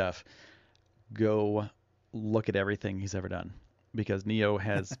Neopork stuff, go look at everything he's ever done. because Neo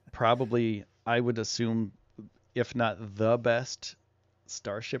has probably, I would assume, if not the best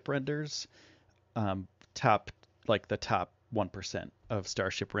Starship renders, top like the top 1% of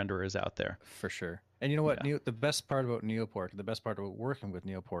Starship renderers out there. For sure. And you know what? Yeah. The best part about Neopork, the best part about working with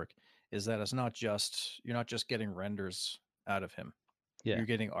Neopork, is that it's not just you're not just getting renders out of him. Yeah. You're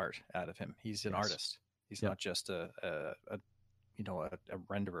getting art out of him. He's an Yes. artist. He's Yep. not just a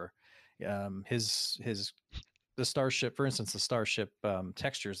renderer. The Starship, for instance, the Starship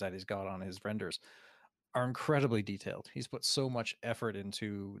textures that he's got on his renders are incredibly detailed. He's put so much effort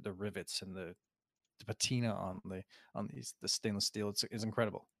into the rivets and the patina on the stainless steel. It's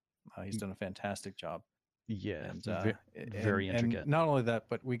incredible. He's done a fantastic job. Yeah, And very intricate. And not only that,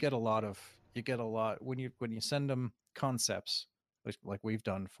 but you get a lot when you send them concepts like we've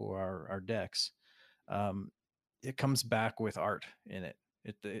done for our decks. It comes back with art in it.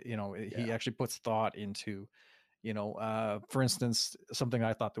 He actually puts thought into, for instance, something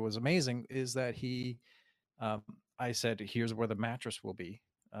I thought that was amazing is that I said, here's where the mattress will be.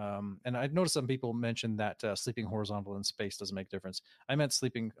 And I noticed some people mentioned that sleeping horizontal in space doesn't make a difference. I meant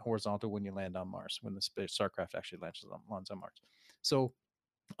sleeping horizontal when you land on Mars, when the Starcraft actually lands on Mars. So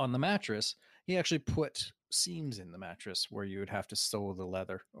on the mattress, he actually put seams in the mattress where you would have to sew the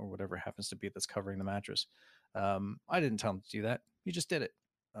leather or whatever happens to be that's covering the mattress. I didn't tell him to do that. He just did it.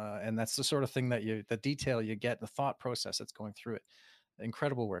 And that's the sort of thing that the detail you get, the thought process that's going through it.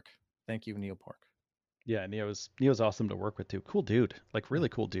 Incredible work. Thank you, Neopork. Yeah, Neo's awesome to work with too. Cool dude, like really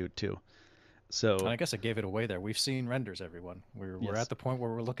cool dude too. So and I guess I gave it away there. We've seen renders, everyone. We're at the point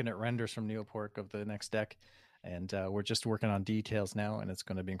where we're looking at renders from Neopork of the next deck, and we're just working on details now, and it's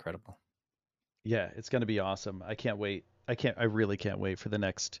going to be incredible. Yeah, it's going to be awesome. I can't wait. I really can't wait for the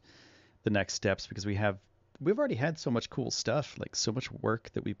next steps, because we've already had so much cool stuff, like so much work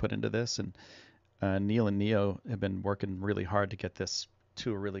that we put into this, and Neil and Neo have been working really hard to get this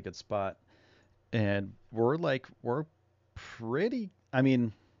to a really good spot. And we're pretty, I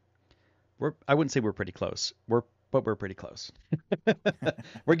mean, I wouldn't say we're pretty close. But we're pretty close.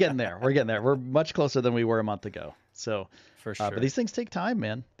 We're getting there. We're much closer than we were a month ago. So, for sure. But these things take time,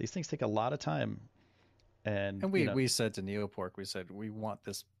 man. These things take a lot of time. And we said to Neopork, we said, we want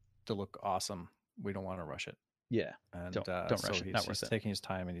this to look awesome. We don't want to rush it. Yeah. And don't rush it. Not worth it. He's taking his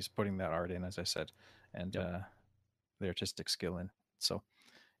time, and he's putting that art in, as I said, and the artistic skill in. So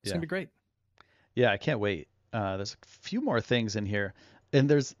it's going to be great. Yeah, I can't wait. There's a few more things in here, and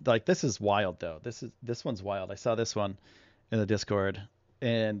there's like, this is wild though. This one's wild. I saw this one in the Discord,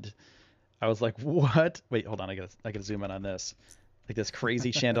 and I was like, what? Wait, hold on. I gotta zoom in on this. Like this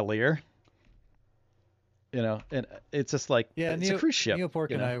crazy chandelier. And it's just like, it's a cruise ship.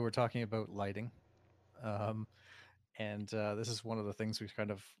 Neopork and I were talking about lighting, and this is one of the things we kind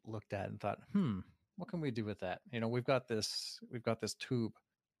of looked at and thought, what can we do with that? We've got this tube.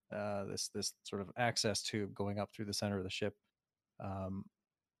 This sort of access tube going up through the center of the ship.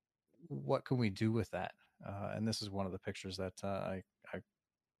 What can we do with that? And this is one of the pictures that I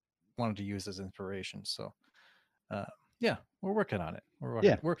wanted to use as inspiration. So, we're working on it.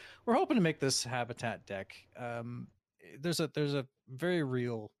 We're hoping to make this habitat deck. There's a very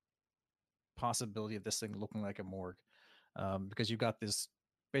real possibility of this thing looking like a morgue, because you've got this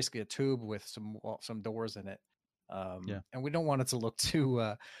basically a tube with some doors in it. And we don't want it to look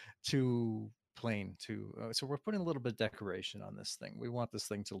too plain. So we're putting a little bit of decoration on this thing. We want this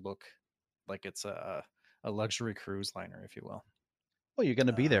thing to look like it's a luxury cruise liner, if you will. Well, you're going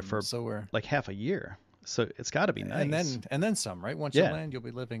to be there for we're like half a year, so it's got to be nice. And then some, right? Once you land, you'll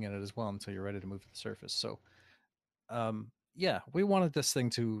be living in it as well until you're ready to move to the surface. So, we wanted this thing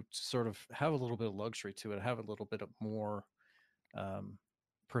to sort of have a little bit of luxury to it, have a little bit of more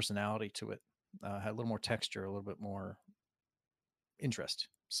personality to it. Had a little more texture, a little bit more interest.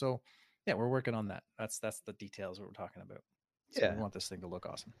 So, we're working on that. That's the details that we're talking about. So we want this thing to look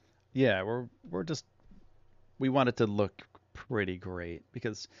awesome. Yeah, we want it to look pretty great,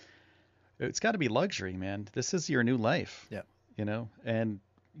 because it's got to be luxury, man. This is your new life. Yeah. And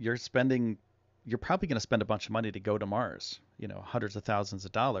you're probably going to spend a bunch of money to go to Mars. Hundreds of thousands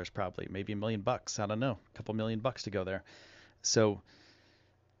of dollars, probably, maybe $1 million. I don't know, a couple $1 million to go there. So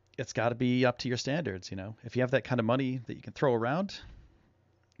it's got to be up to your standards. If you have that kind of money that you can throw around,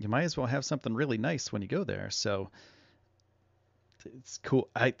 you might as well have something really nice when you go there. So it's cool.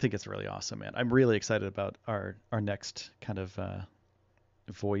 I think it's really awesome, man. I'm really excited about our next kind of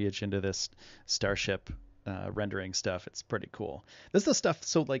voyage into this Starship rendering stuff. It's pretty cool. This is the stuff.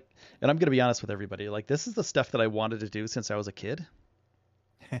 So like, and I'm going to be honest with everybody, like, this is the stuff that I wanted to do since I was a kid.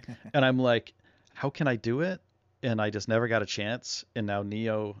 And I'm like, how can I do it? And I just never got a chance. And now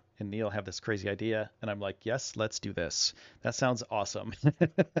Neo and Neil have this crazy idea, and I'm like, yes, let's do this. That sounds awesome.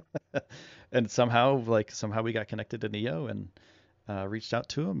 And somehow we got connected to Neo and reached out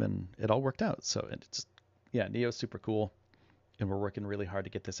to him, and it all worked out. So it's yeah, Neo's super cool, and we're working really hard to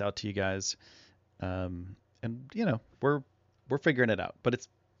get this out to you guys. And we're figuring it out, but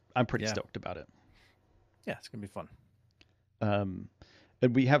I'm pretty stoked about it. Yeah, it's gonna be fun.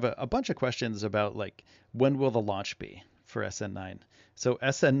 And we have a bunch of questions about like when will the launch be for SN9. So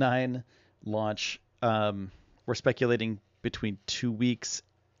SN9 launch, we're speculating between 2 weeks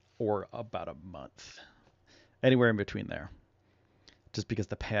or about a month, anywhere in between there. Just because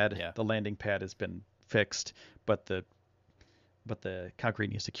the landing pad has been fixed, but the concrete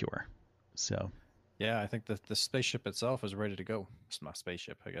needs to cure. So yeah, I think the spaceship itself is ready to go. It's not a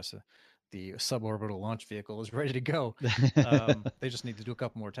spaceship, I guess. The suborbital launch vehicle is ready to go. They just need to do a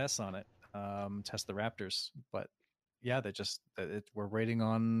couple more tests on it, test the Raptors. But yeah, we're waiting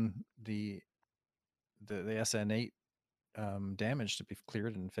on the SN8 damage to be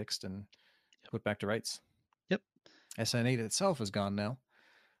cleared and fixed and put back to rights. Yep. SN8 itself is gone now,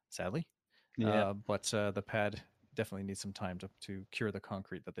 sadly. Yeah. But the pad definitely needs some time to cure the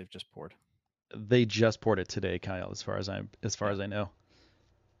concrete that they've just poured. They just poured it today, Kyle, as far as I know.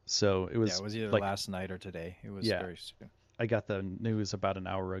 So it was either like last night or today. It was very soon. I got the news about an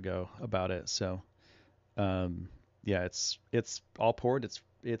hour ago about it. So it's all poured.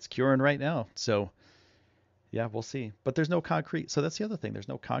 It's curing right now. So yeah, we'll see. But there's no concrete. So that's the other thing. There's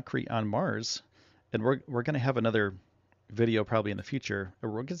no concrete on Mars. And we're going to have another video probably in the future. Or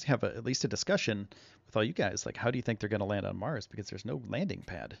we're going to have at least a discussion with all you guys. Like, how do you think they're going to land on Mars? Because there's no landing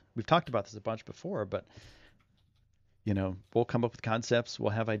pad. We've talked about this a bunch before, but we'll come up with concepts. We'll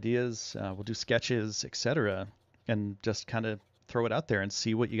have ideas. We'll do sketches, etc., and just kind of throw it out there and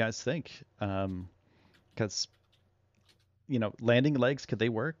see what you guys think. Because landing legs, could they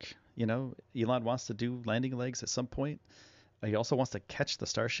work? Elon wants to do landing legs at some point. He also wants to catch the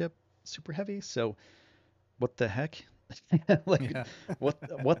Starship super heavy. So what the heck? What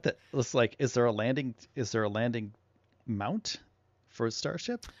the it's like, is there a landing mount for a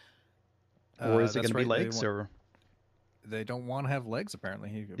Starship? Or is it going to be legs or they don't want to have legs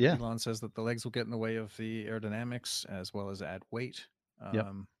apparently. Elon says that the legs will get in the way of the aerodynamics as well as add weight.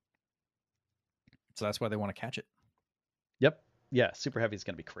 So that's why they want to catch it. Yep. Yeah, Super Heavy is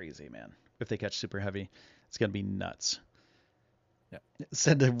going to be crazy, man. If they catch Super Heavy, it's going to be nuts. Yeah.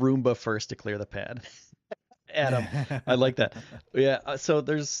 Send a Roomba first to clear the pad. Adam, I like that. Yeah, so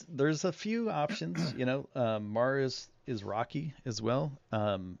there's a few options, Mars is rocky as well.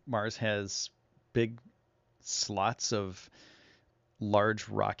 Mars has big slots of large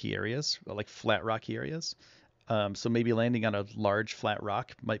rocky areas, like flat rocky areas. So maybe landing on a large flat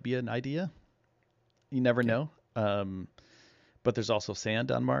rock might be an idea. You never know. But there's also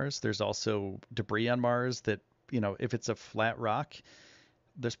sand on Mars. There's also debris on Mars that, if it's a flat rock,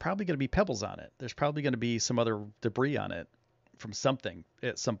 there's probably going to be pebbles on it. There's probably going to be some other debris on it from something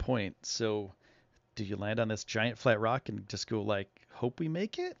at some point. So do you land on this giant flat rock and just go like, hope we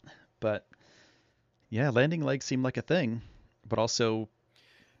make it? But yeah, landing legs seem like a thing, but also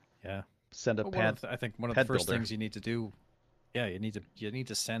send a pad. I think one of the first things you need to do, you need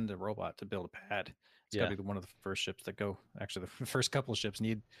to send a robot to build a pad. It's got to be one of the first ships that go. Actually, the first couple of ships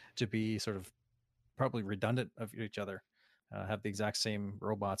need to be sort of probably redundant of each other. Have the exact same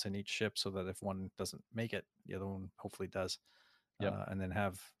robots in each ship so that if one doesn't make it, the other one hopefully does. And then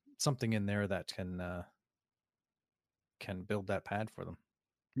have something in there that can build that pad for them.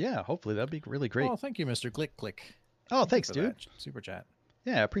 Yeah, hopefully that'd be really great. Oh, thank you, Mr. Glick Click. Oh, thanks, dude. Super chat.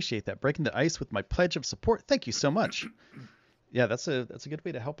 Yeah, I appreciate that. Breaking the ice with my pledge of support. Thank you so much. Yeah, that's a good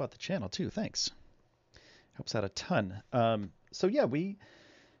way to help out the channel too. Thanks. Helps out a ton. So yeah, we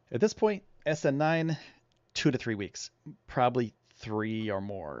at this point SN9 2 to 3 weeks, probably 3 or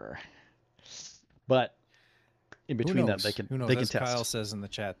more. But in between them, they can test. Kyle says in the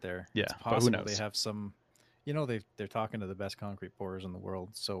chat there. Yeah, it's possible they have some. They're talking to the best concrete pourers in the world,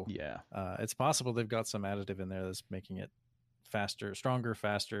 so it's possible they've got some additive in there that's making it faster, stronger,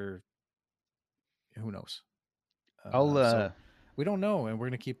 faster. Who knows? So we don't know, and we're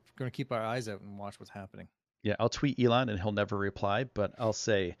gonna keep our eyes out and watch what's happening. Yeah, I'll tweet Elon and he'll never reply, but I'll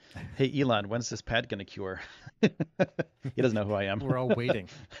say, "Hey Elon, when's this pad gonna cure?" He doesn't know who I am. We're all waiting.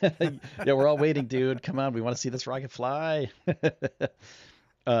 Yeah, we're all waiting, dude. Come on, we want to see this rocket fly.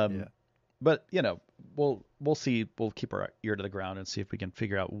 But we'll see. We'll keep our ear to the ground and see if we can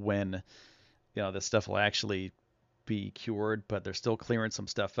figure out when, this stuff will actually be cured. But they're still clearing some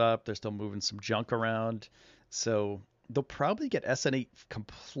stuff up. They're still moving some junk around. So they'll probably get SN8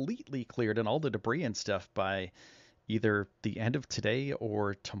 completely cleared and all the debris and stuff by either the end of today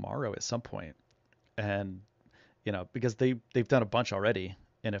or tomorrow at some point. And because they've done a bunch already,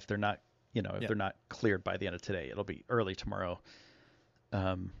 and if they're not, if they're not cleared by the end of today, it'll be early tomorrow.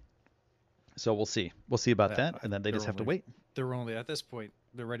 So we'll see. We'll see about that, and then they just have to wait. They're only at this point.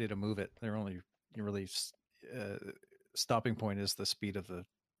 They're ready to move it. They're only really stopping point is the speed of the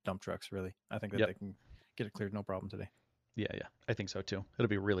dump trucks. Really, I think that they can get it cleared no problem today. Yeah, I think so too. It'll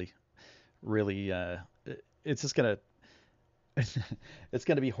be really, really. It's just gonna. It's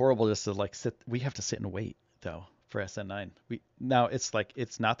gonna be horrible just to like sit. We have to sit and wait though for SN9. Now it's like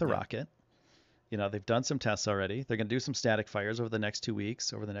it's not the rocket. They've done some tests already. They're gonna do some static fires over the next 2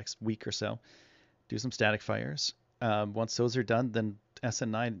 weeks, over the next week or so. Do some static fires. Once those are done, then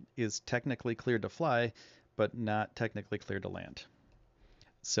SN9 is technically cleared to fly, but not technically cleared to land.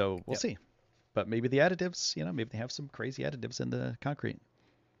 So we'll see. But maybe the additives, maybe they have some crazy additives in the concrete.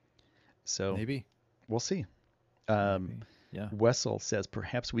 So maybe we'll see. Yeah. Wessel says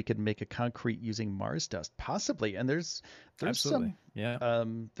perhaps we could make a concrete using Mars dust, possibly. And there's Absolutely.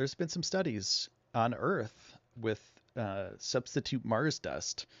 There's been some studies on Earth with substitute Mars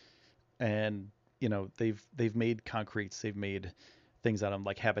dust, and they've made concretes, they've made things out of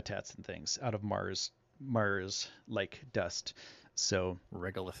like habitats and things out of Mars like dust. So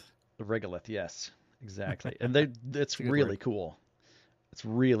regolith, yes, exactly. And it's really cool. It's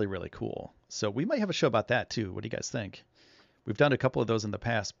really, really cool. So we might have a show about that too. What do you guys think? We've done a couple of those in the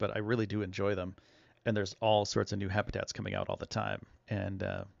past, but I really do enjoy them. And there's all sorts of new habitats coming out all the time. And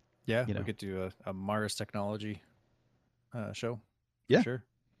we could do a Mars technology show. Yeah, sure.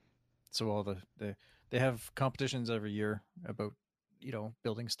 So all they have competitions every year about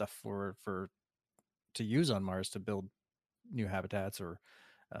building stuff for to use on Mars to build new habitats or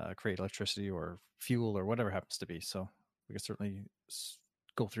create electricity or fuel or whatever happens to be. So we could certainly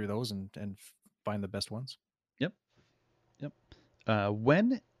go through those and find the best ones. Yep.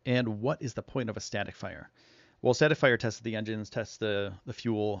 When and what is the point of a static fire? Well, static fire tests the engines, tests the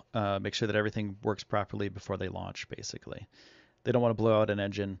fuel, make sure that everything works properly before they launch, basically. They don't want to blow out an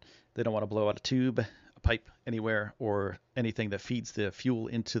engine. They don't want to blow out a tube, a pipe anywhere, or anything that feeds the fuel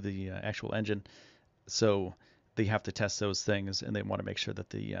into the actual engine. So they have to test those things, and they want to make sure that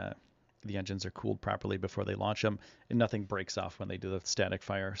the engines are cooled properly before they launch them, and nothing breaks off when they do the static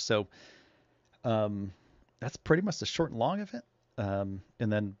fire. So that's pretty much the short and long of it. And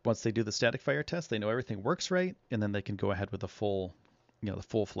then once they do the static fire test, they know everything works right, and then they can go ahead with the full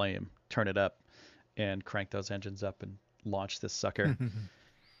flame, turn it up, and crank those engines up and launch this sucker.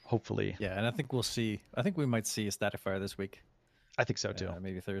 Hopefully. Yeah, and I think we might see a static fire this week. I think so too.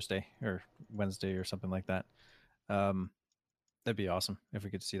 Maybe Thursday or Wednesday or something like that. That'd be awesome if we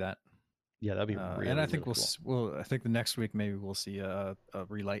could see that. Yeah, that'd be really. And I think really cool. I think the next week maybe we'll see a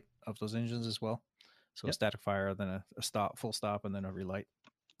relight of those engines as well. So a static fire, then a full stop, and then a relight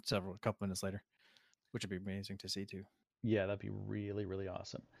a couple minutes later, which would be amazing to see too. Yeah, that'd be really, really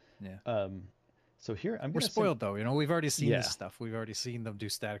awesome. Yeah. So here we're spoiled though. We've already seen this stuff. We've already seen them do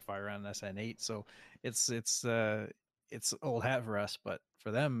static fire on SN8. So it's old hat for us, but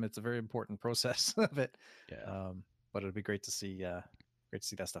for them, it's a very important process of it. Yeah. But it'd be great to see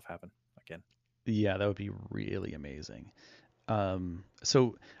that stuff happen again. Yeah, that would be really amazing.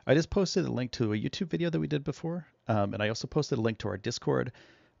 So I just posted a link to a YouTube video that we did before, and I also posted a link to our Discord.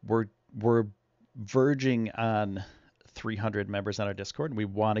 We're verging on 300 members on our Discord, and we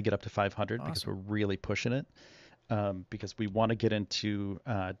want to get up to 500 because we're really pushing it. Because we want to get into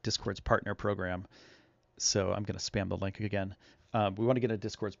Discord's partner program. So I'm going to spam the link again. We want to get a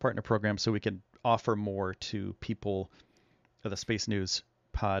Discord's partner program so we can offer more to people, the Space News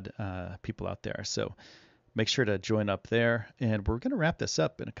Pod people out there. So make sure to join up there. And we're going to wrap this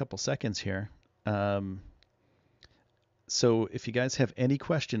up in a couple seconds here. So if you guys have any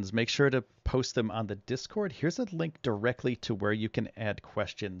questions, make sure to post them on the Discord. Here's a link directly to where you can add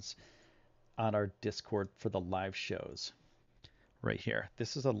questions on our Discord for the live shows right here.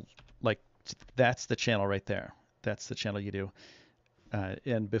 This is that's the channel right there. That's the channel you do.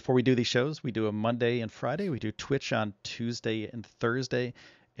 And before we do these shows, we do a Monday and Friday. We do Twitch on Tuesday and Thursday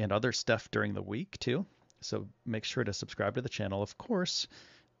and other stuff during the week too. So make sure to subscribe to the channel, of course,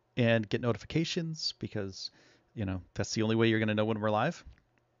 and get notifications because, that's the only way you're going to know when we're live.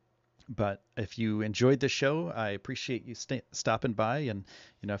 But if you enjoyed the show, I appreciate you stopping by. And,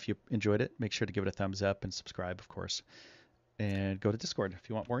 if you enjoyed it, make sure to give it a thumbs up and subscribe, of course. And go to Discord if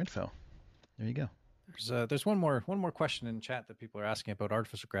you want more info. There you go. There's one more question in chat that people are asking about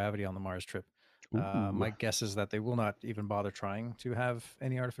artificial gravity on the Mars trip. My guess is that they will not even bother trying to have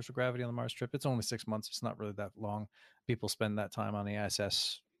any artificial gravity on the Mars trip. It's only 6 months. It's not really that long. People spend that time on the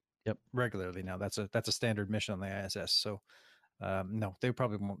ISS regularly now. That's a standard mission on the ISS. So no, they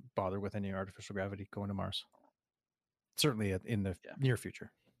probably won't bother with any artificial gravity going to Mars. Certainly in the near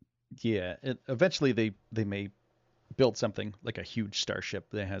future. Yeah, eventually they may build something like a huge starship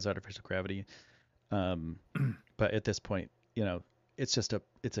that has artificial gravity. But at this point, it's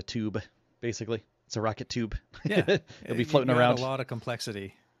a tube, basically. It's a rocket tube. Yeah, it'll be floating around. A lot of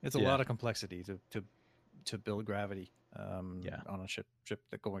complexity. It's a lot of complexity to build gravity. On a ship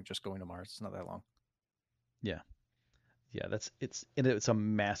that going to Mars. It's not that long. Yeah, it's a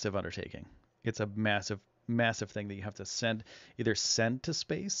massive undertaking. It's a massive thing that you have to either send to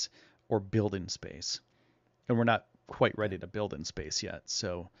space or build in space, and we're not quite ready to build in space yet.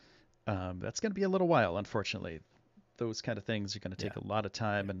 So that's going to be a little while, unfortunately. Those kind of things are going to take a lot of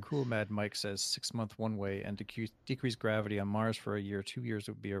time. And Cool Mad Mike says 6 month one way and decrease gravity on Mars for a year. 2 years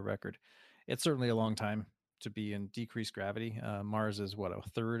would be a record. It's certainly a long time to be in decreased gravity. Mars is a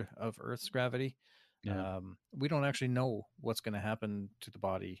third of Earth's gravity. Yeah. We don't actually know what's going to happen to the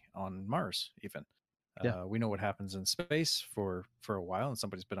body on Mars even. We know what happens in space for a while, and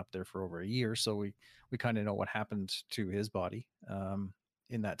somebody's been up there for over a year, so we kind of know what happened to his body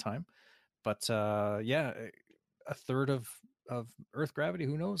in that time. But a third of Earth gravity,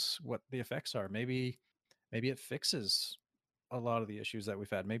 who knows what the effects are? Maybe it fixes a lot of the issues that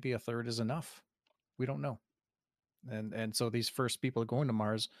we've had. Maybe a third is enough. We don't know. And so these first people going to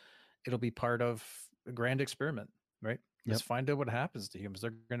Mars, it'll be part of a grand experiment, right? Let's find out what happens to humans.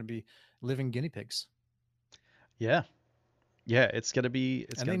 They're going to be living guinea pigs. Yeah, it's going to be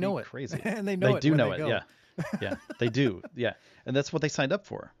crazy. And they know it. They do know it. Yeah, they do. Yeah, and that's what they signed up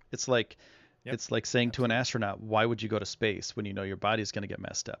for. It's like it's like saying to an astronaut, why would you go to space when you know your body's going to get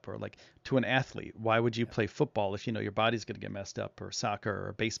messed up? Or like to an athlete, why would you play football if you know your body's going to get messed up? Or soccer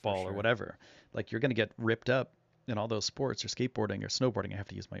or baseball or whatever. Like you're going to get ripped up in all those sports, or skateboarding or snowboarding. I have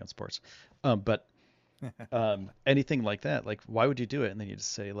to use my own sports. But anything like that, like why would you do it? And then you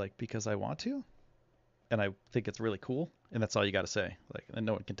just say like, because I want to. And I think it's really cool, and that's all you got to say. Like, and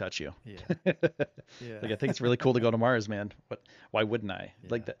no one can touch you. Yeah. Like, I think it's really cool to go to Mars, man. But why wouldn't I? Yeah.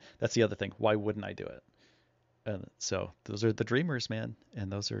 Like that's the other thing. Why wouldn't I do it? And so those are the dreamers, man,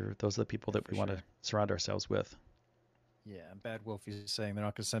 and those are the people that we want to surround ourselves with. Yeah, and Bad Wolf is saying they're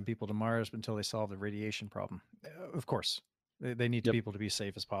not going to send people to Mars until they solve the radiation problem. Of course, they need people to be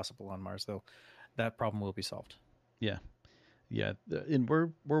safe as possible on Mars, though. That problem will be solved. Yeah. Yeah, and we're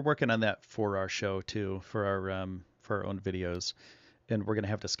working on that for our show too, for our own videos, and we're gonna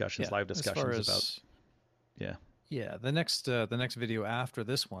have discussions, live discussions about. Yeah. The next video after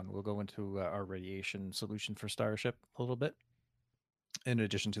this one, we'll go into our radiation solution for Starship a little bit, in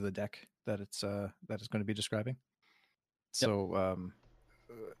addition to the deck that it's going to be describing. So,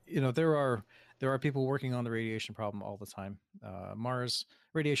 there are people working on the radiation problem all the time.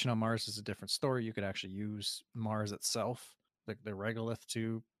 Radiation on Mars is a different story. You could actually use Mars itself, the regolith,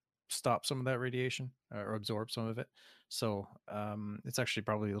 to stop some of that radiation or absorb some of it. So it's actually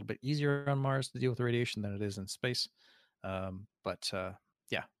probably a little bit easier on Mars to deal with radiation than it is in space. But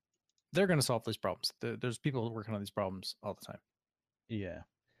they're going to solve these problems. There's people working on these problems all the time. Yeah.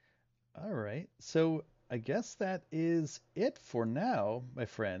 All right. So I guess that is it for now, my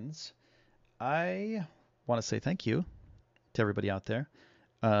friends. I want to say thank you to everybody out there.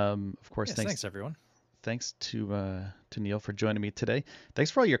 Of course, thanks everyone. Thanks to Neil for joining me today. Thanks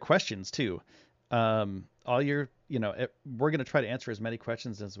for all your questions too. All your, we're going to try to answer as many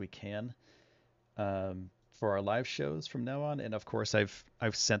questions as we can for our live shows from now on. And of course, I've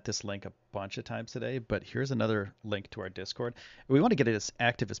sent this link a bunch of times today, but here's another link to our Discord. We want to get it as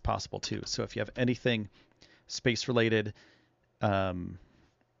active as possible too. So if you have anything space related, SpaceX,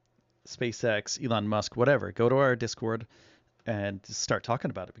 Elon Musk, whatever, go to our Discord and start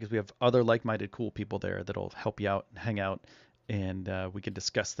talking about it, because we have other like-minded cool people there that'll help you out and hang out, and we can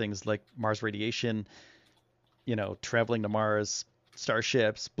discuss things like Mars radiation, traveling to Mars,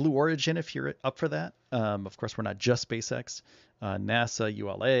 starships, Blue Origin if you're up for that. Of course, we're not just SpaceX, NASA,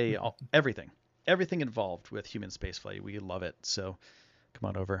 ULA, everything involved with human spaceflight. We love it. So come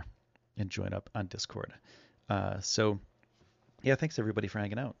on over and join up on Discord. Thanks everybody for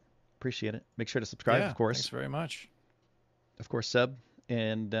hanging out. Appreciate it. Make sure to subscribe, of course. Thanks very much. Of course, sub,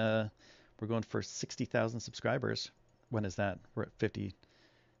 and we're going for 60,000 subscribers. When is that? We're at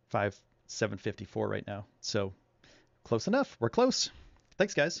 754 right now. So close enough. We're close.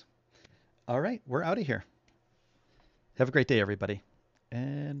 Thanks, guys. All right, we're out of here. Have a great day, everybody.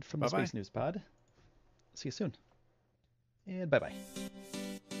 And from the Space News Pod, see you soon. And bye-bye.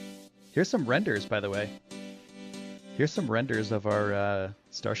 Here's some renders, by the way. Here's some renders of our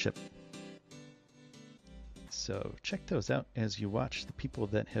Starship. So check those out as you watch the people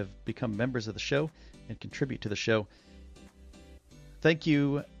that have become members of the show and contribute to the show. Thank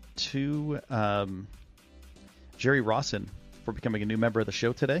you to Jerry Rawson for becoming a new member of the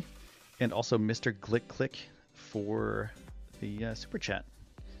show today, and also Mr. Glick Click for the super chat.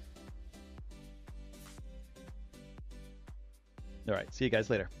 All right, see you guys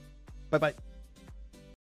later. Bye-bye.